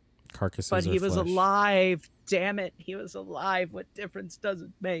 Carcasses. But he was flesh. alive. Damn it, he was alive. What difference does it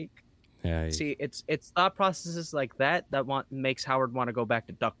make? Yeah. See, it's thought processes like that makes Howard want to go back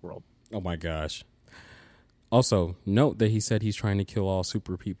to Duck World. Oh my gosh. Also, note that he said he's trying to kill all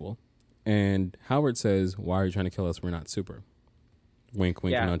super people. And Howard says, why are you trying to kill us? We're not super. Wink,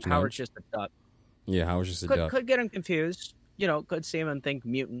 wink, Yeah, nudge, Howard's nudge. just a duck. Yeah, Howard's just a duck. Could get him confused. Could see him and think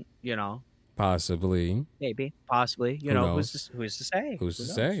mutant. Possibly. Maybe, possibly. Who knows? Who's to say? Who's to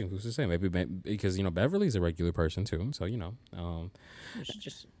say? Who's to say? Maybe because, Beverly's a regular person too. So,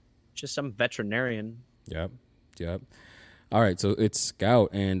 It's just some veterinarian. Yep. All right, so it's Scout,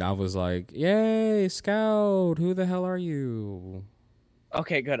 and I was like, yay, Scout, who the hell are you?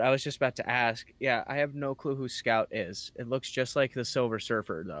 Okay, good. I was just about to ask. Yeah, I have no clue who Scout is. It looks just like the Silver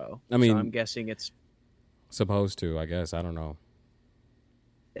Surfer, though. I mean, so I'm guessing it's supposed to, I guess. I don't know.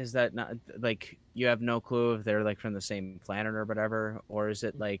 Is that not like you have no clue if they're like from the same planet or whatever, or is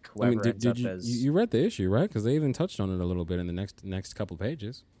it like whoever ends up as? You read the issue, right? Because they even touched on it a little bit in the next couple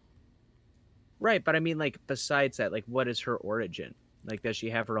pages. Right, but I mean, like, besides that, like, what is her origin? Like, does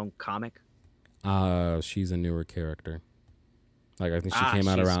she have her own comic? She's a newer character. Like, I think she came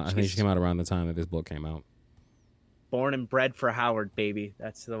out around. I think she came out around the time that this book came out. Born and bred for Howard, baby.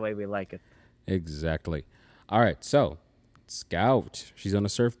 That's the way we like it. Exactly. All right, so Scout. She's on a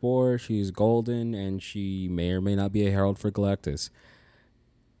surfboard. She's golden, and she may or may not be a herald for Galactus.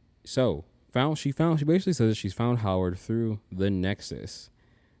 So she basically says that she's found Howard through the Nexus,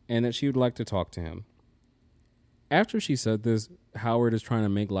 and that she would like to talk to him. After she said this, Howard is trying to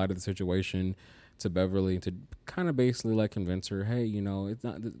make light of the situation to Beverly to kind of basically like convince her, hey, it's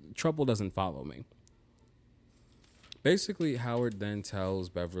not trouble doesn't follow me. Basically, Howard then tells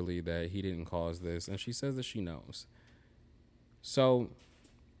Beverly that he didn't cause this, and she says that she knows. So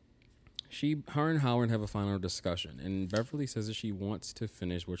her and Howard have a final discussion, and Beverly says that she wants to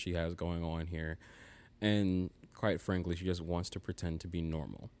finish what she has going on here, and quite frankly, she just wants to pretend to be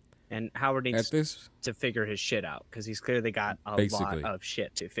normal. And Howard needs to figure his shit out because he's clearly got a lot of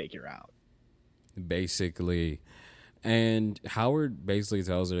shit to figure out. Basically. And Howard basically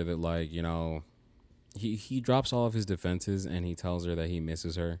tells her that, like, he drops all of his defenses and he tells her that he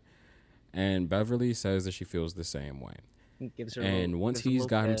misses her. And Beverly says that she feels the same way. He gives her once he's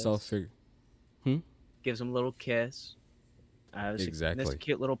got himself figured... Gives him a little kiss. Exactly. This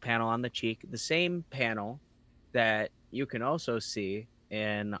cute little panel on the cheek. The same panel that you can also see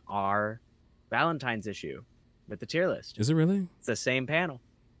in our Valentine's issue with the tier list. Is it really? It's the same panel.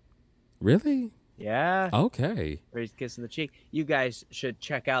 Really? Yeah. Okay. Where he's kissing the cheek. You guys should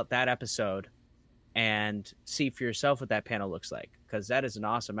check out that episode and see for yourself what that panel looks like, because that is an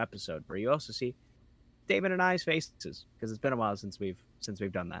awesome episode where you also see Damon and I's faces, because it's been a while since we've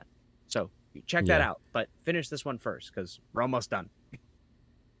done that. So check that out, but finish this one first because we're almost done.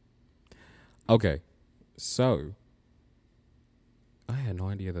 Okay, so I had no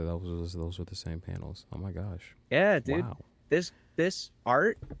idea that those were the same panels. Oh my gosh. Yeah, dude. Wow. This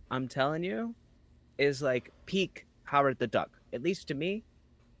art, I'm telling you, is like peak Howard the Duck. At least to me,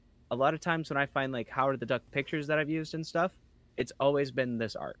 a lot of times when I find like Howard the Duck pictures that I've used and stuff, it's always been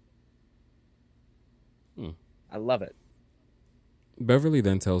this art. I love it. Beverly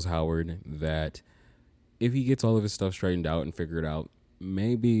then tells Howard that if he gets all of his stuff straightened out and figured out,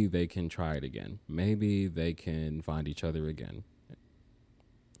 maybe they can try it again. Maybe they can find each other again.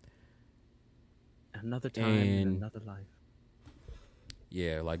 Another time, another life.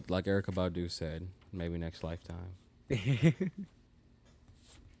 Yeah, like Erykah Badu said, maybe next lifetime.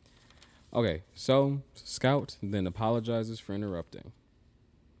 Okay, so Scout then apologizes for interrupting.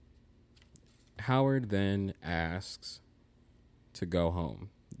 Howard then asks to go home.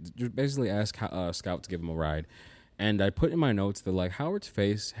 Basically asks Scout to give him a ride. And I put in my notes that, like, Howard's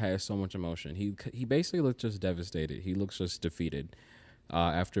face has so much emotion. He basically looks just devastated. He looks just defeated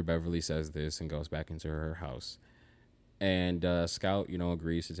after Beverly says this and goes back into her house. And Scout,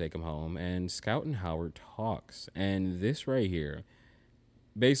 agrees to take him home. And Scout and Howard talks. And this right here,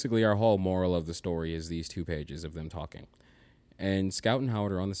 basically our whole moral of the story is these 2 pages of them talking. And Scout and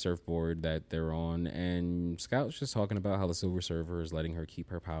Howard are on the surfboard that they're on, and Scout's just talking about how the Silver Surfer is letting her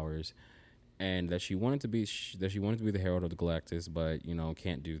keep her powers, and that she wanted to be the herald of the Galactus, but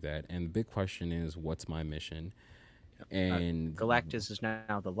can't do that. And the big question is, what's my mission? And Galactus is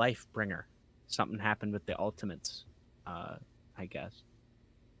now the life bringer. Something happened with the Ultimates, I guess.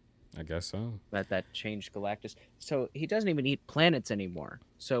 I guess so. That changed Galactus. So he doesn't even eat planets anymore.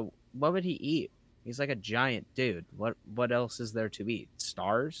 So what would he eat? He's like a giant dude. What else is there to eat?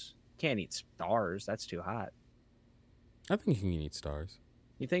 Stars? Can't eat stars. That's too hot. I think he can eat stars.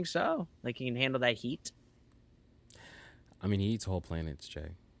 You think so? Like he can handle that heat? I mean, he eats whole planets,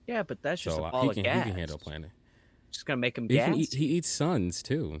 Jay. Yeah, but that's just a ball of gas. He can handle planet. Just gonna make him gas. He eats suns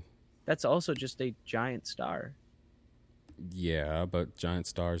too. That's also just a giant star. Yeah, but giant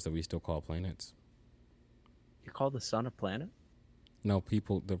stars that we still call planets. You call the sun a planet? No,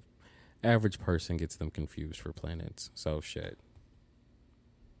 people, the average person gets them confused for planets. So shit.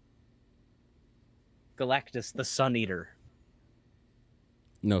 Galactus, the Sun Eater,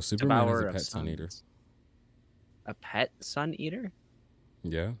 No, Superman is a devourer of pet sun eater. suns. A pet sun eater?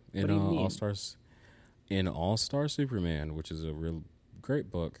 Yeah, What in do you All mean? Stars, in All Star Superman, which is a real great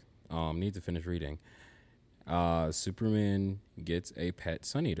book. Need to finish reading. Superman gets a pet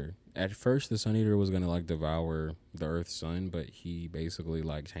sun eater. At first, the sun eater was gonna like devour the Earth's sun, but he basically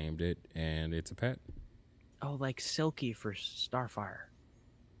like tamed it, and it's a pet. Oh, like Silky for Starfire.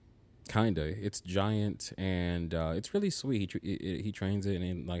 Kinda, it's giant and it's really sweet. He trains it and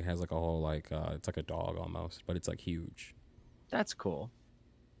it like has like a whole like it's like a dog almost, but it's like huge. That's cool.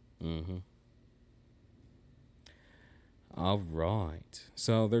 Mm-hmm. All right.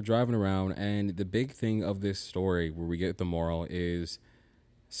 So they're driving around, and the big thing of this story, where we get the moral, is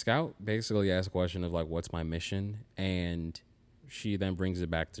Scout basically asks a question of like, "What's my mission?" and she then brings it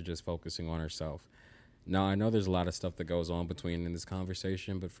back to just focusing on herself. Now I know there's a lot of stuff that goes on between in this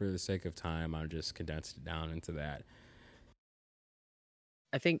conversation, but for the sake of time, I'll just condense it down into that.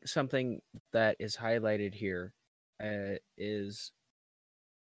 I think something that is highlighted here is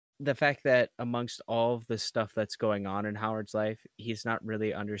the fact that amongst all of the stuff that's going on in Howard's life, he's not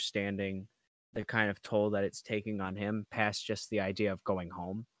really understanding the kind of toll that it's taking on him past just the idea of going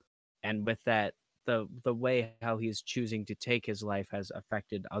home. And with that, the way how he's choosing to take his life has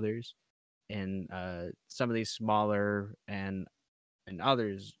affected others in some of these smaller and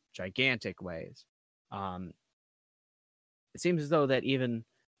others gigantic ways. Um, it seems as though that even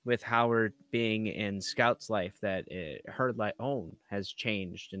with Howard being in Scout's life, that her own has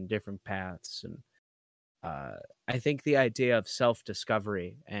changed in different paths, and I think the idea of self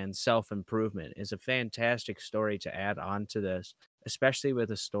discovery and self improvement is a fantastic story to add on to this, especially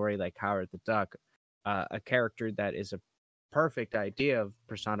with a story like Howard the Duck, a character that is a perfect idea of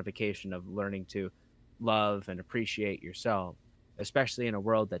personification of learning to love and appreciate yourself, especially in a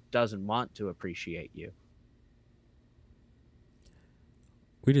world that doesn't want to appreciate you.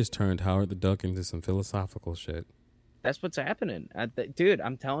 We just turned Howard the Duck into some philosophical shit. That's what's happening. Dude,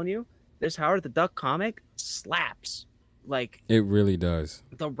 I'm telling you, this Howard the Duck comic slaps. Like, It really does.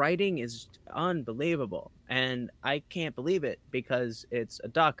 the writing is unbelievable. And I can't believe it because it's a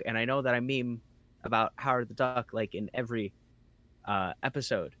duck. And I know that I meme about Howard the Duck like in every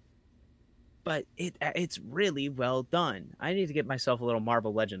episode. But it's really well done. I need to get myself a little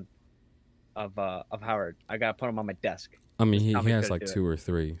Marvel Legend of Howard. I gotta put him on my desk. I mean, This he comic has could like do it. two or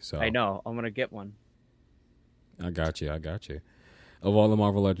three, so I know. I'm gonna get one. I got you. I got you. Of all the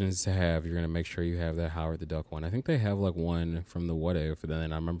Marvel Legends to have, you're gonna make sure you have that Howard the Duck one. I think they have like one from the What If, and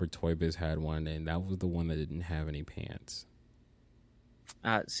then I remember Toy Biz had one, and that was the one that didn't have any pants.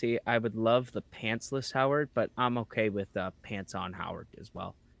 See, I would love the pantsless Howard, but I'm okay with pants on Howard as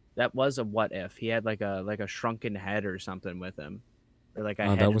well. That was a what if. He had like a shrunken head or something with him, or like a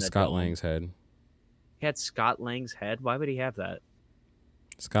head That in was a Scott dome. Lang's head. He had Scott Lang's head. Why would he have that?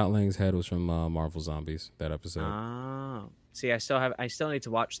 Scott Lang's head was from Marvel Zombies. That episode. Oh, see, I still need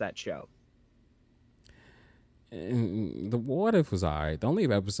to watch that show. And the What If was alright. The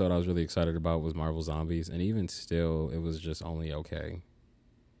only episode I was really excited about was Marvel Zombies, and even still, it was just only okay.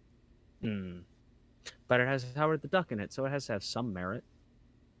 Hmm. But it has Howard the Duck in it, so it has to have some merit.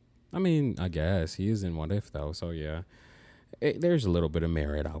 I mean, I guess he is in What If though, so yeah, there's a little bit of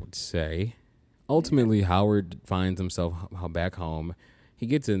merit, I would say. Ultimately, Howard finds himself back home. He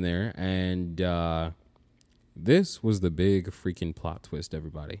gets in there, and this was the big freaking plot twist,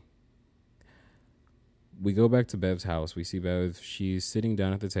 everybody. We go back to Bev's house. We see Bev. She's sitting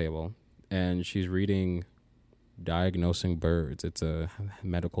down at the table, and she's reading Diagnosing Birds. It's a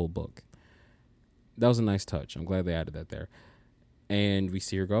medical book. That was a nice touch. I'm glad they added that there. And we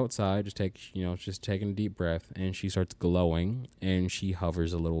see her go outside, just taking a deep breath, and she starts glowing, and she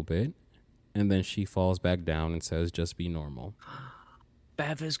hovers a little bit, and then she falls back down and says, "Just be normal."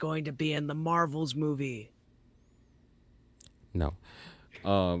 Bev is going to be in the Marvels movie. No.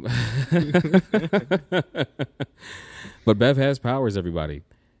 But Bev has powers, everybody.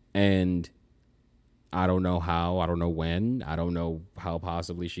 And I don't know how, I don't know when, I don't know how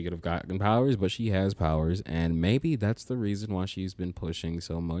possibly she could have gotten powers, but she has powers. And maybe that's the reason why she's been pushing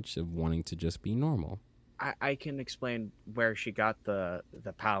so much of wanting to just be normal. I can explain where she got the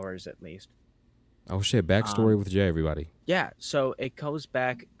powers at least. Oh, shit. Backstory with Jay, everybody. Yeah, so it goes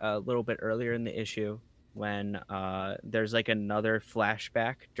back a little bit earlier in the issue when there's like another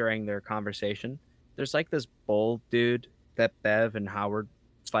flashback during their conversation. There's like this bull dude that Bev and Howard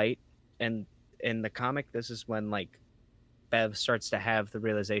fight, And in the comic, this is when like Bev starts to have the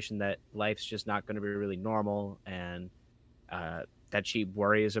realization that life's just not going to be really normal, and that she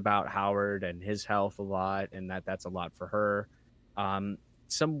worries about Howard and his health a lot, and that's a lot for her.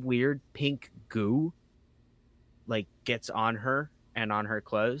 Some weird pink goo like gets on her and on her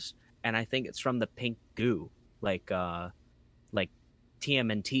clothes, and I think it's from the pink goo, like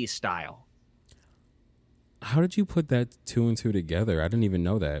TMNT style. How did you put that two and two together? I didn't even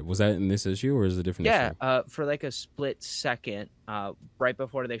know that. Was that in this issue or is it a different issue? Yeah, for like a split second, right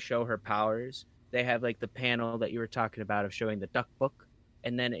before they show her powers, they have like the panel that you were talking about of showing the duck book,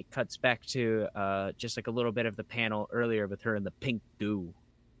 and then it cuts back to just like a little bit of the panel earlier with her in the pink goo.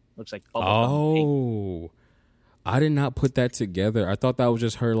 Looks like bubblegum pink. I did not put that together. I thought that was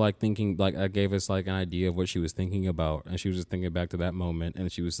just her like thinking, like I gave us like an idea of what she was thinking about, and she was just thinking back to that moment,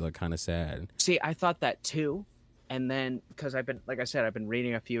 and she was like kind of sad. See, I thought that too, and then because I've been, like I said, I've been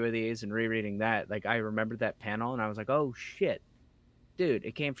reading a few of these and rereading that. Like I remembered that panel, and I was like, oh shit, dude,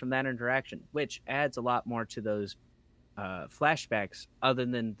 it came from that interaction, which adds a lot more to those flashbacks, other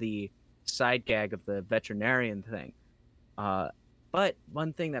than the side gag of the veterinarian thing. But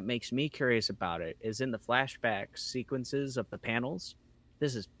one thing that makes me curious about it is in the flashback sequences of the panels,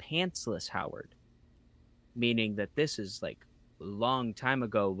 this is pantsless Howard, meaning that this is like a long time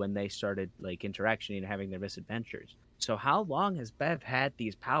ago when they started like interacting and having their misadventures. So how long has Bev had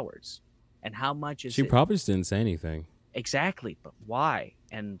these powers, and how much is she probably just didn't say anything. Exactly, but why?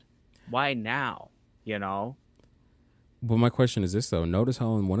 And why now? You know? But my question is this though. Notice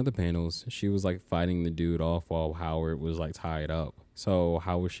how in one of the panels she was like fighting the dude off while Howard was like tied up. So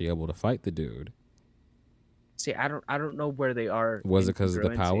how was she able to fight the dude? See, I don't know where they are. Was it because of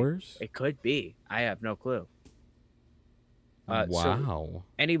the powers? It could be. I have no clue. Wow. So,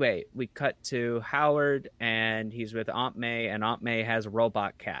 anyway, we cut to Howard, and he's with Aunt May, and Aunt May has a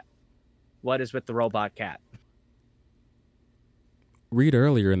robot cat. What is with the robot cat? Read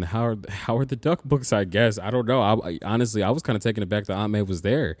earlier in the Howard the Duck books, I guess. I don't know. I honestly, I was kind of taken aback that Aunt May was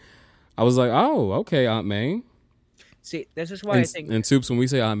there. I was like, oh, okay, Aunt May. See, this is why I think... And Supes, when we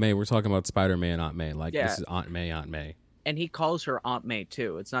say Aunt May, we're talking about Spider-Man Aunt May. Like, yeah. This is Aunt May, Aunt May. And he calls her Aunt May,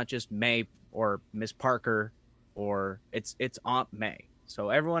 too. It's not just May or Miss Parker, or it's Aunt May. So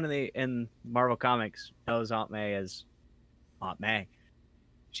everyone in Marvel Comics knows Aunt May as Aunt May.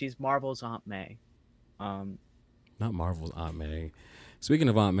 She's Marvel's Aunt May. Not Marvel's Aunt May. Speaking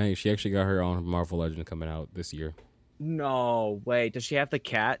of Aunt May, she actually got her own Marvel Legend coming out this year. No way. Does she have the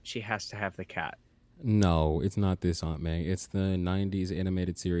cat? She has to have the cat. No, it's not this Aunt May. It's the 90s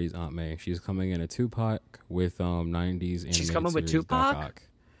animated series Aunt May. She's coming in a Tupac with 90s animated She's coming series with Tupac?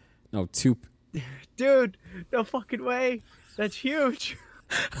 No, Dude, no fucking way. That's huge.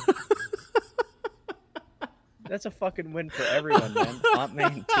 That's a fucking win for everyone, man. Aunt May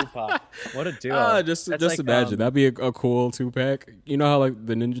and Tupac. What a duo. Just like, imagine. That'd be a cool 2-pack. You know how like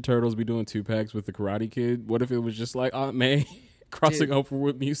the Ninja Turtles be doing 2-packs with the Karate Kid? What if it was just like Aunt May crossing over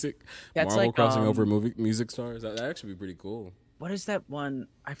with music? That's Marvel like, crossing over music stars? That'd actually be pretty cool. What is that one?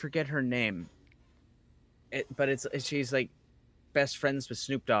 I forget her name. But she's like best friends with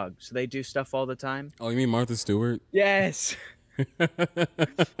Snoop Dogg. So they do stuff all the time. Oh, you mean Martha Stewart? Yes. It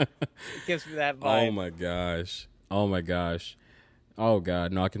gives me that vibe. Oh my gosh. Oh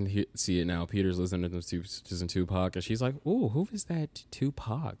God, no, I can see it now. Peter's listening to some Tupac, and she's like, "Ooh, who is that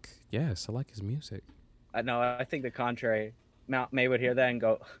Tupac? Yes, I like his music." No, I think the contrary. May would hear that and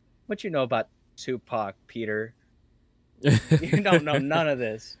go, "What you know about Tupac, Peter? You don't know none of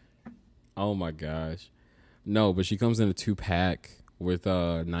this." Oh my gosh, no, but she comes in a 2-pack with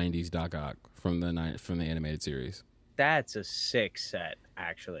 90s Doc Ock from the animated series. That's a sick set,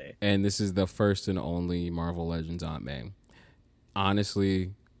 actually. And this is the first and only Marvel Legends Aunt May.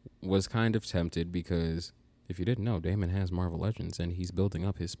 Honestly, was kind of tempted because if you didn't know, Damon has Marvel Legends and he's building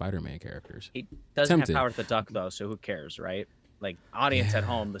up his Spider-Man characters. He doesn't have Howard the Duck, though, so who cares, right? Like, audience at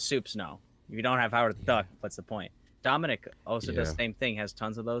home, the Supes know. If you don't have Howard the Duck, what's the point? Dominic also does the same thing, has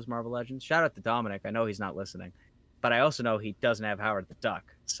tons of those Marvel Legends. Shout out to Dominic. I know he's not listening. But I also know he doesn't have Howard the Duck,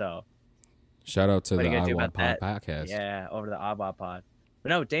 so... Shout out to the Oddwad Pod podcast. Yeah, over the Oddwad Pod. But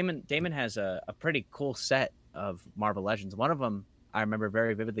no, Damon has a pretty cool set of Marvel Legends. One of them I remember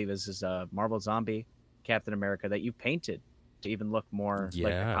very vividly was his Marvel Zombie Captain America that you painted to even look more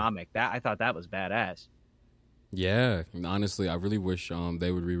like the comic. I thought that was badass. Yeah, honestly, I really wish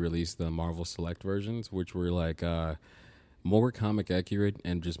they would re-release the Marvel Select versions, which were like more comic accurate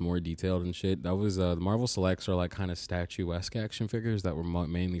and just more detailed and shit. That was the Marvel Selects are like kind of statuesque action figures that were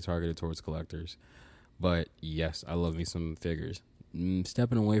mainly targeted towards collectors. But yes, I love me some figures.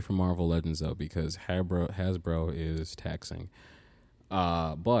 Stepping away from Marvel Legends though, because Hasbro is taxing.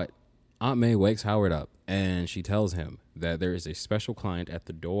 But Aunt May wakes Howard up and she tells him that there is a special client at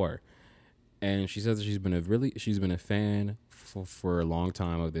the door, and she says that she's been a fan for a long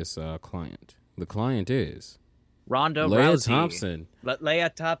time of this client. The client is Ronda Leah Rousey. Thompson. Leah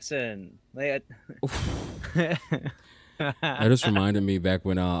Thompson. Leah. That just reminded me back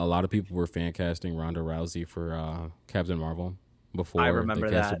when a lot of people were fan casting Ronda Rousey for Captain Marvel before they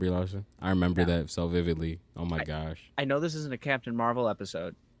casted Brie Larson. I remember that so vividly. Oh my gosh. I know this isn't a Captain Marvel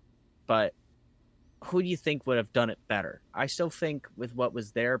episode, but who do you think would have done it better? I still think with what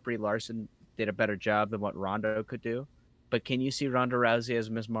was there, Brie Larson did a better job than what Ronda could do. But can you see Ronda Rousey as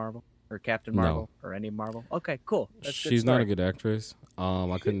Ms. Marvel or Captain Marvel or any Marvel? Okay, cool. That's She's not a good actress.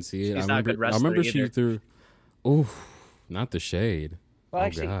 I couldn't see it. She's not a good wrestler. I remember either. she threw. Ooh, not the shade. Well, oh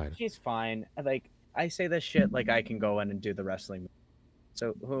actually, God. she's fine. Like, I say this shit like I can go in and do the wrestling.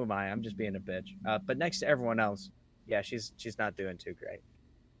 So who am I? I'm just being a bitch. But next to everyone else, yeah, she's not doing too great.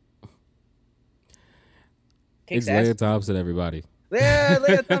 It's Leah Thompson, everybody. Yeah,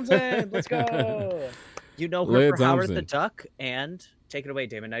 Leah Thompson. Let's go. You know her Leah for Thompson. Howard the Duck, and take it away,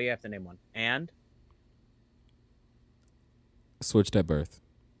 Damon. Now you have to name one. And Switched at Birth.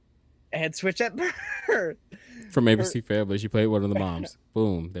 Switch at Birth. From ABC Family. She played one of the moms.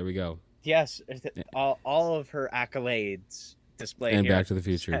 Boom. There we go. Yes. All of her accolades displayed and here Back to the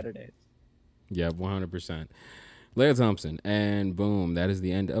Future. Saturdays. Yeah, 100%. Leah Thompson. And boom, that is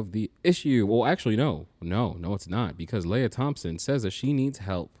the end of the issue. Well, actually, no, it's not. Because Leah Thompson says that she needs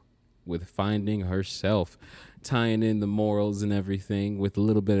help with finding herself, tying in the morals and everything with a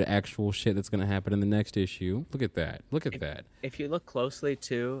little bit of actual shit that's going to happen in the next issue. Look at that. If you look closely,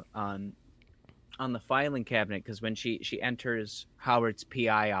 too, on the filing cabinet, because when she enters Howard's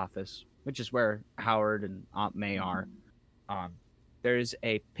PI office, which is where Howard and Aunt May are, there's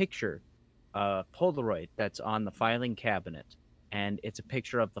a picture, a Polaroid that's on the filing cabinet, and it's a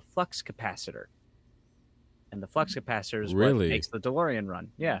picture of the flux capacitor. And the flux capacitor is what makes the DeLorean run.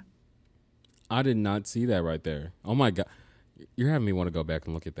 Yeah. I did not see that right there. Oh my God. You're having me want to go back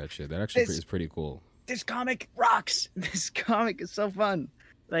and look at that shit. That actually is pretty cool. This comic rocks. This comic is so fun.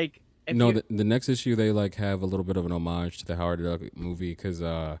 Like, the next issue, they like have a little bit of an homage to the Howard the Duck movie because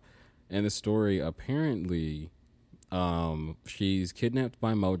in the story, apparently she's kidnapped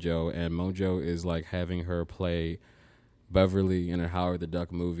by Mojo, and Mojo is like having her play Beverly in a Howard the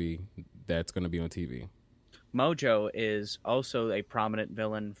Duck movie that's going to be on TV. Mojo is also a prominent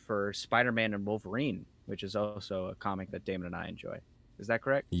villain for Spider-Man and Wolverine, which is also a comic that Damon and I enjoy. Is that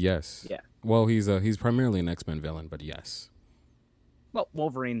correct? Yes. Yeah. Well, he's primarily an X-Men villain, but yes. Well,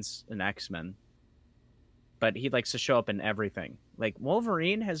 Wolverine's an X-Men, but he likes to show up in everything. Like,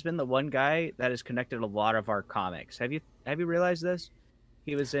 Wolverine has been the one guy that has connected a lot of our comics. Have you realized this?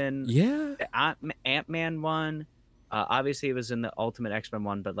 He was in the Ant-Man one. Obviously, he was in the Ultimate X-Men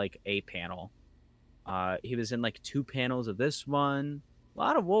one, but like a panel. He was in like 2 panels of this one. A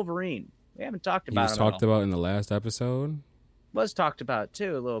lot of Wolverine. We haven't talked about him. He was talked about in the last episode. Was talked about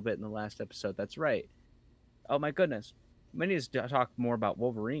too a little bit in the last episode. That's right. Oh my goodness. We need to talk more about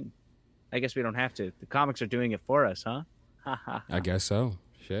Wolverine. I guess we don't have to. The comics are doing it for us, huh? I guess so.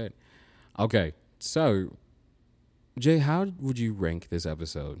 Shit. Okay. So, Jay, how would you rank this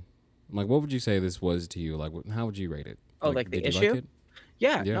episode? Like, what would you say this was to you? Like, how would you rate it? Oh, like the issue? Like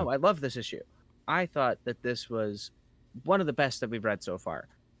yeah. No, I love this issue. I thought that this was one of the best that we've read so far.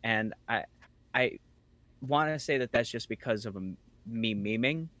 And I want to say that that's just because of me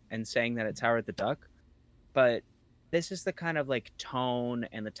memeing and saying that it's Howard the Duck. But this is the kind of like tone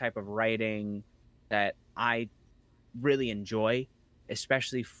and the type of writing that I really enjoy,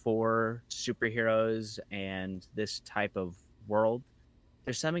 especially for superheroes and this type of world.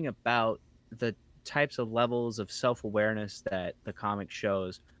 There's something about the types of levels of self-awareness that the comic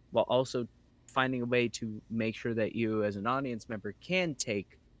shows, while also finding a way to make sure that you as an audience member can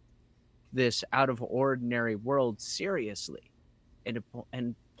take this out of ordinary world seriously,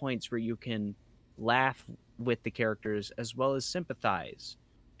 and points where you can laugh with the characters as well as sympathize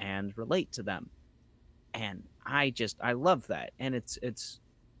and relate to them. And I love that. And it's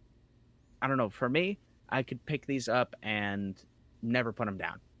I don't know, for me, I could pick these up and never put them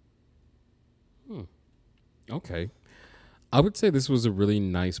down. Okay. I would say this was a really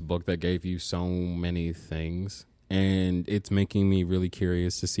nice book that gave you so many things, and it's making me really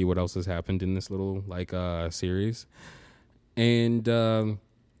curious to see what else has happened in this little series. And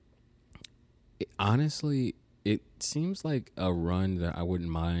honestly, it seems like a run that I wouldn't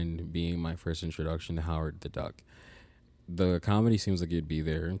mind being my first introduction to Howard the Duck. The comedy seems like it'd be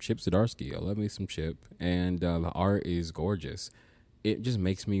there. Chip Zdarsky, I love me some Chip, and the art is gorgeous. It just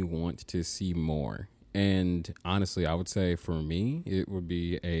makes me want to see more. And honestly, I would say for me, it would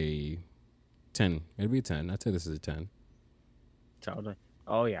be a 10. It'd be a 10. I'd say this is a 10. Totally.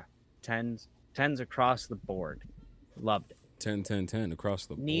 Oh yeah, tens across the board. Loved it. 10, 10, 10 across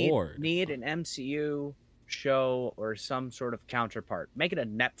the Need board. need an MCU show or some sort of counterpart. Make it a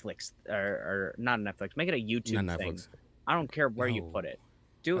Netflix or not Netflix. Make it a YouTube Not thing. Netflix. I don't care where you No. put it.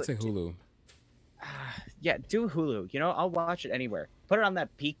 Do I'd it. say Hulu. Yeah, do Hulu. You know, I'll watch it anywhere. Put it on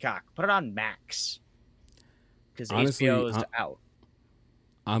that Peacock. Put it on Max. Because Honestly, HBO is out.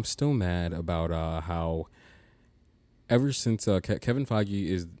 I'm still mad about how ever since Kevin Feige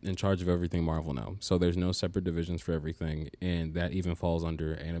is in charge of everything Marvel now, so there's no separate divisions for everything, and that even falls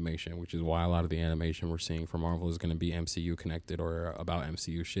under animation, which is why a lot of the animation we're seeing for Marvel is going to be MCU connected or about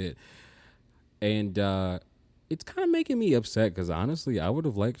MCU shit. And it's kind of making me upset because honestly, I would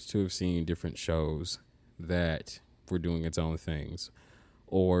have liked to have seen different shows that were doing its own things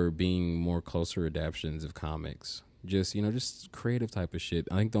or being more closer adaptations of comics. Just creative type of shit.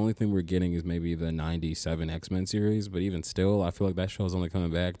 I think the only thing we're getting is maybe the 97 X-Men series, but even still, I feel like that show is only coming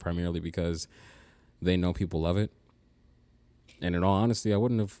back primarily because they know people love it. And in all honesty, I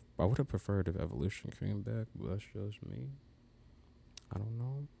would have preferred if Evolution came back, but that's just me. I don't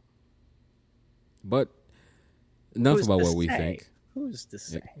know. But enough about what we think. Who's to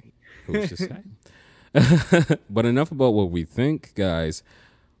say? Who's to say? But enough about what we think, guys.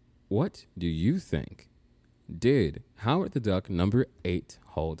 What do you think? Did Howard the Duck number 8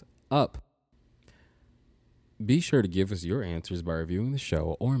 hold up? Be sure to give us your answers by reviewing the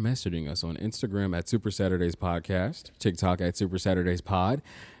show or messaging us on Instagram at Super Saturdays Podcast, TikTok at Super Saturdays Pod,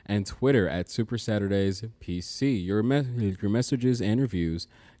 and Twitter at Super Saturdays PC. Your messages and reviews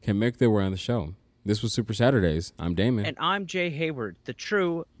can make their way on the show. This was Super Saturdays. I'm Damon. And I'm Jay Hayward, the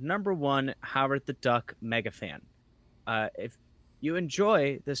true #1 Howard the Duck mega fan. If you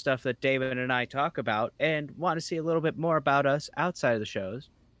enjoy the stuff that Damon and I talk about and want to see a little bit more about us outside of the shows,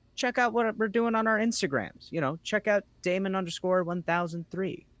 check out what we're doing on our Instagrams. Check out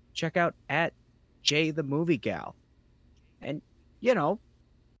Damon_1003. Check out at Jay the Movie Gal. And,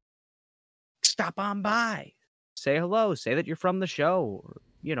 stop on by. Say hello. Say that you're from the show or,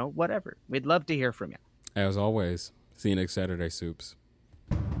 whatever. We'd love to hear from you. As always, see you next Saturday, Supes.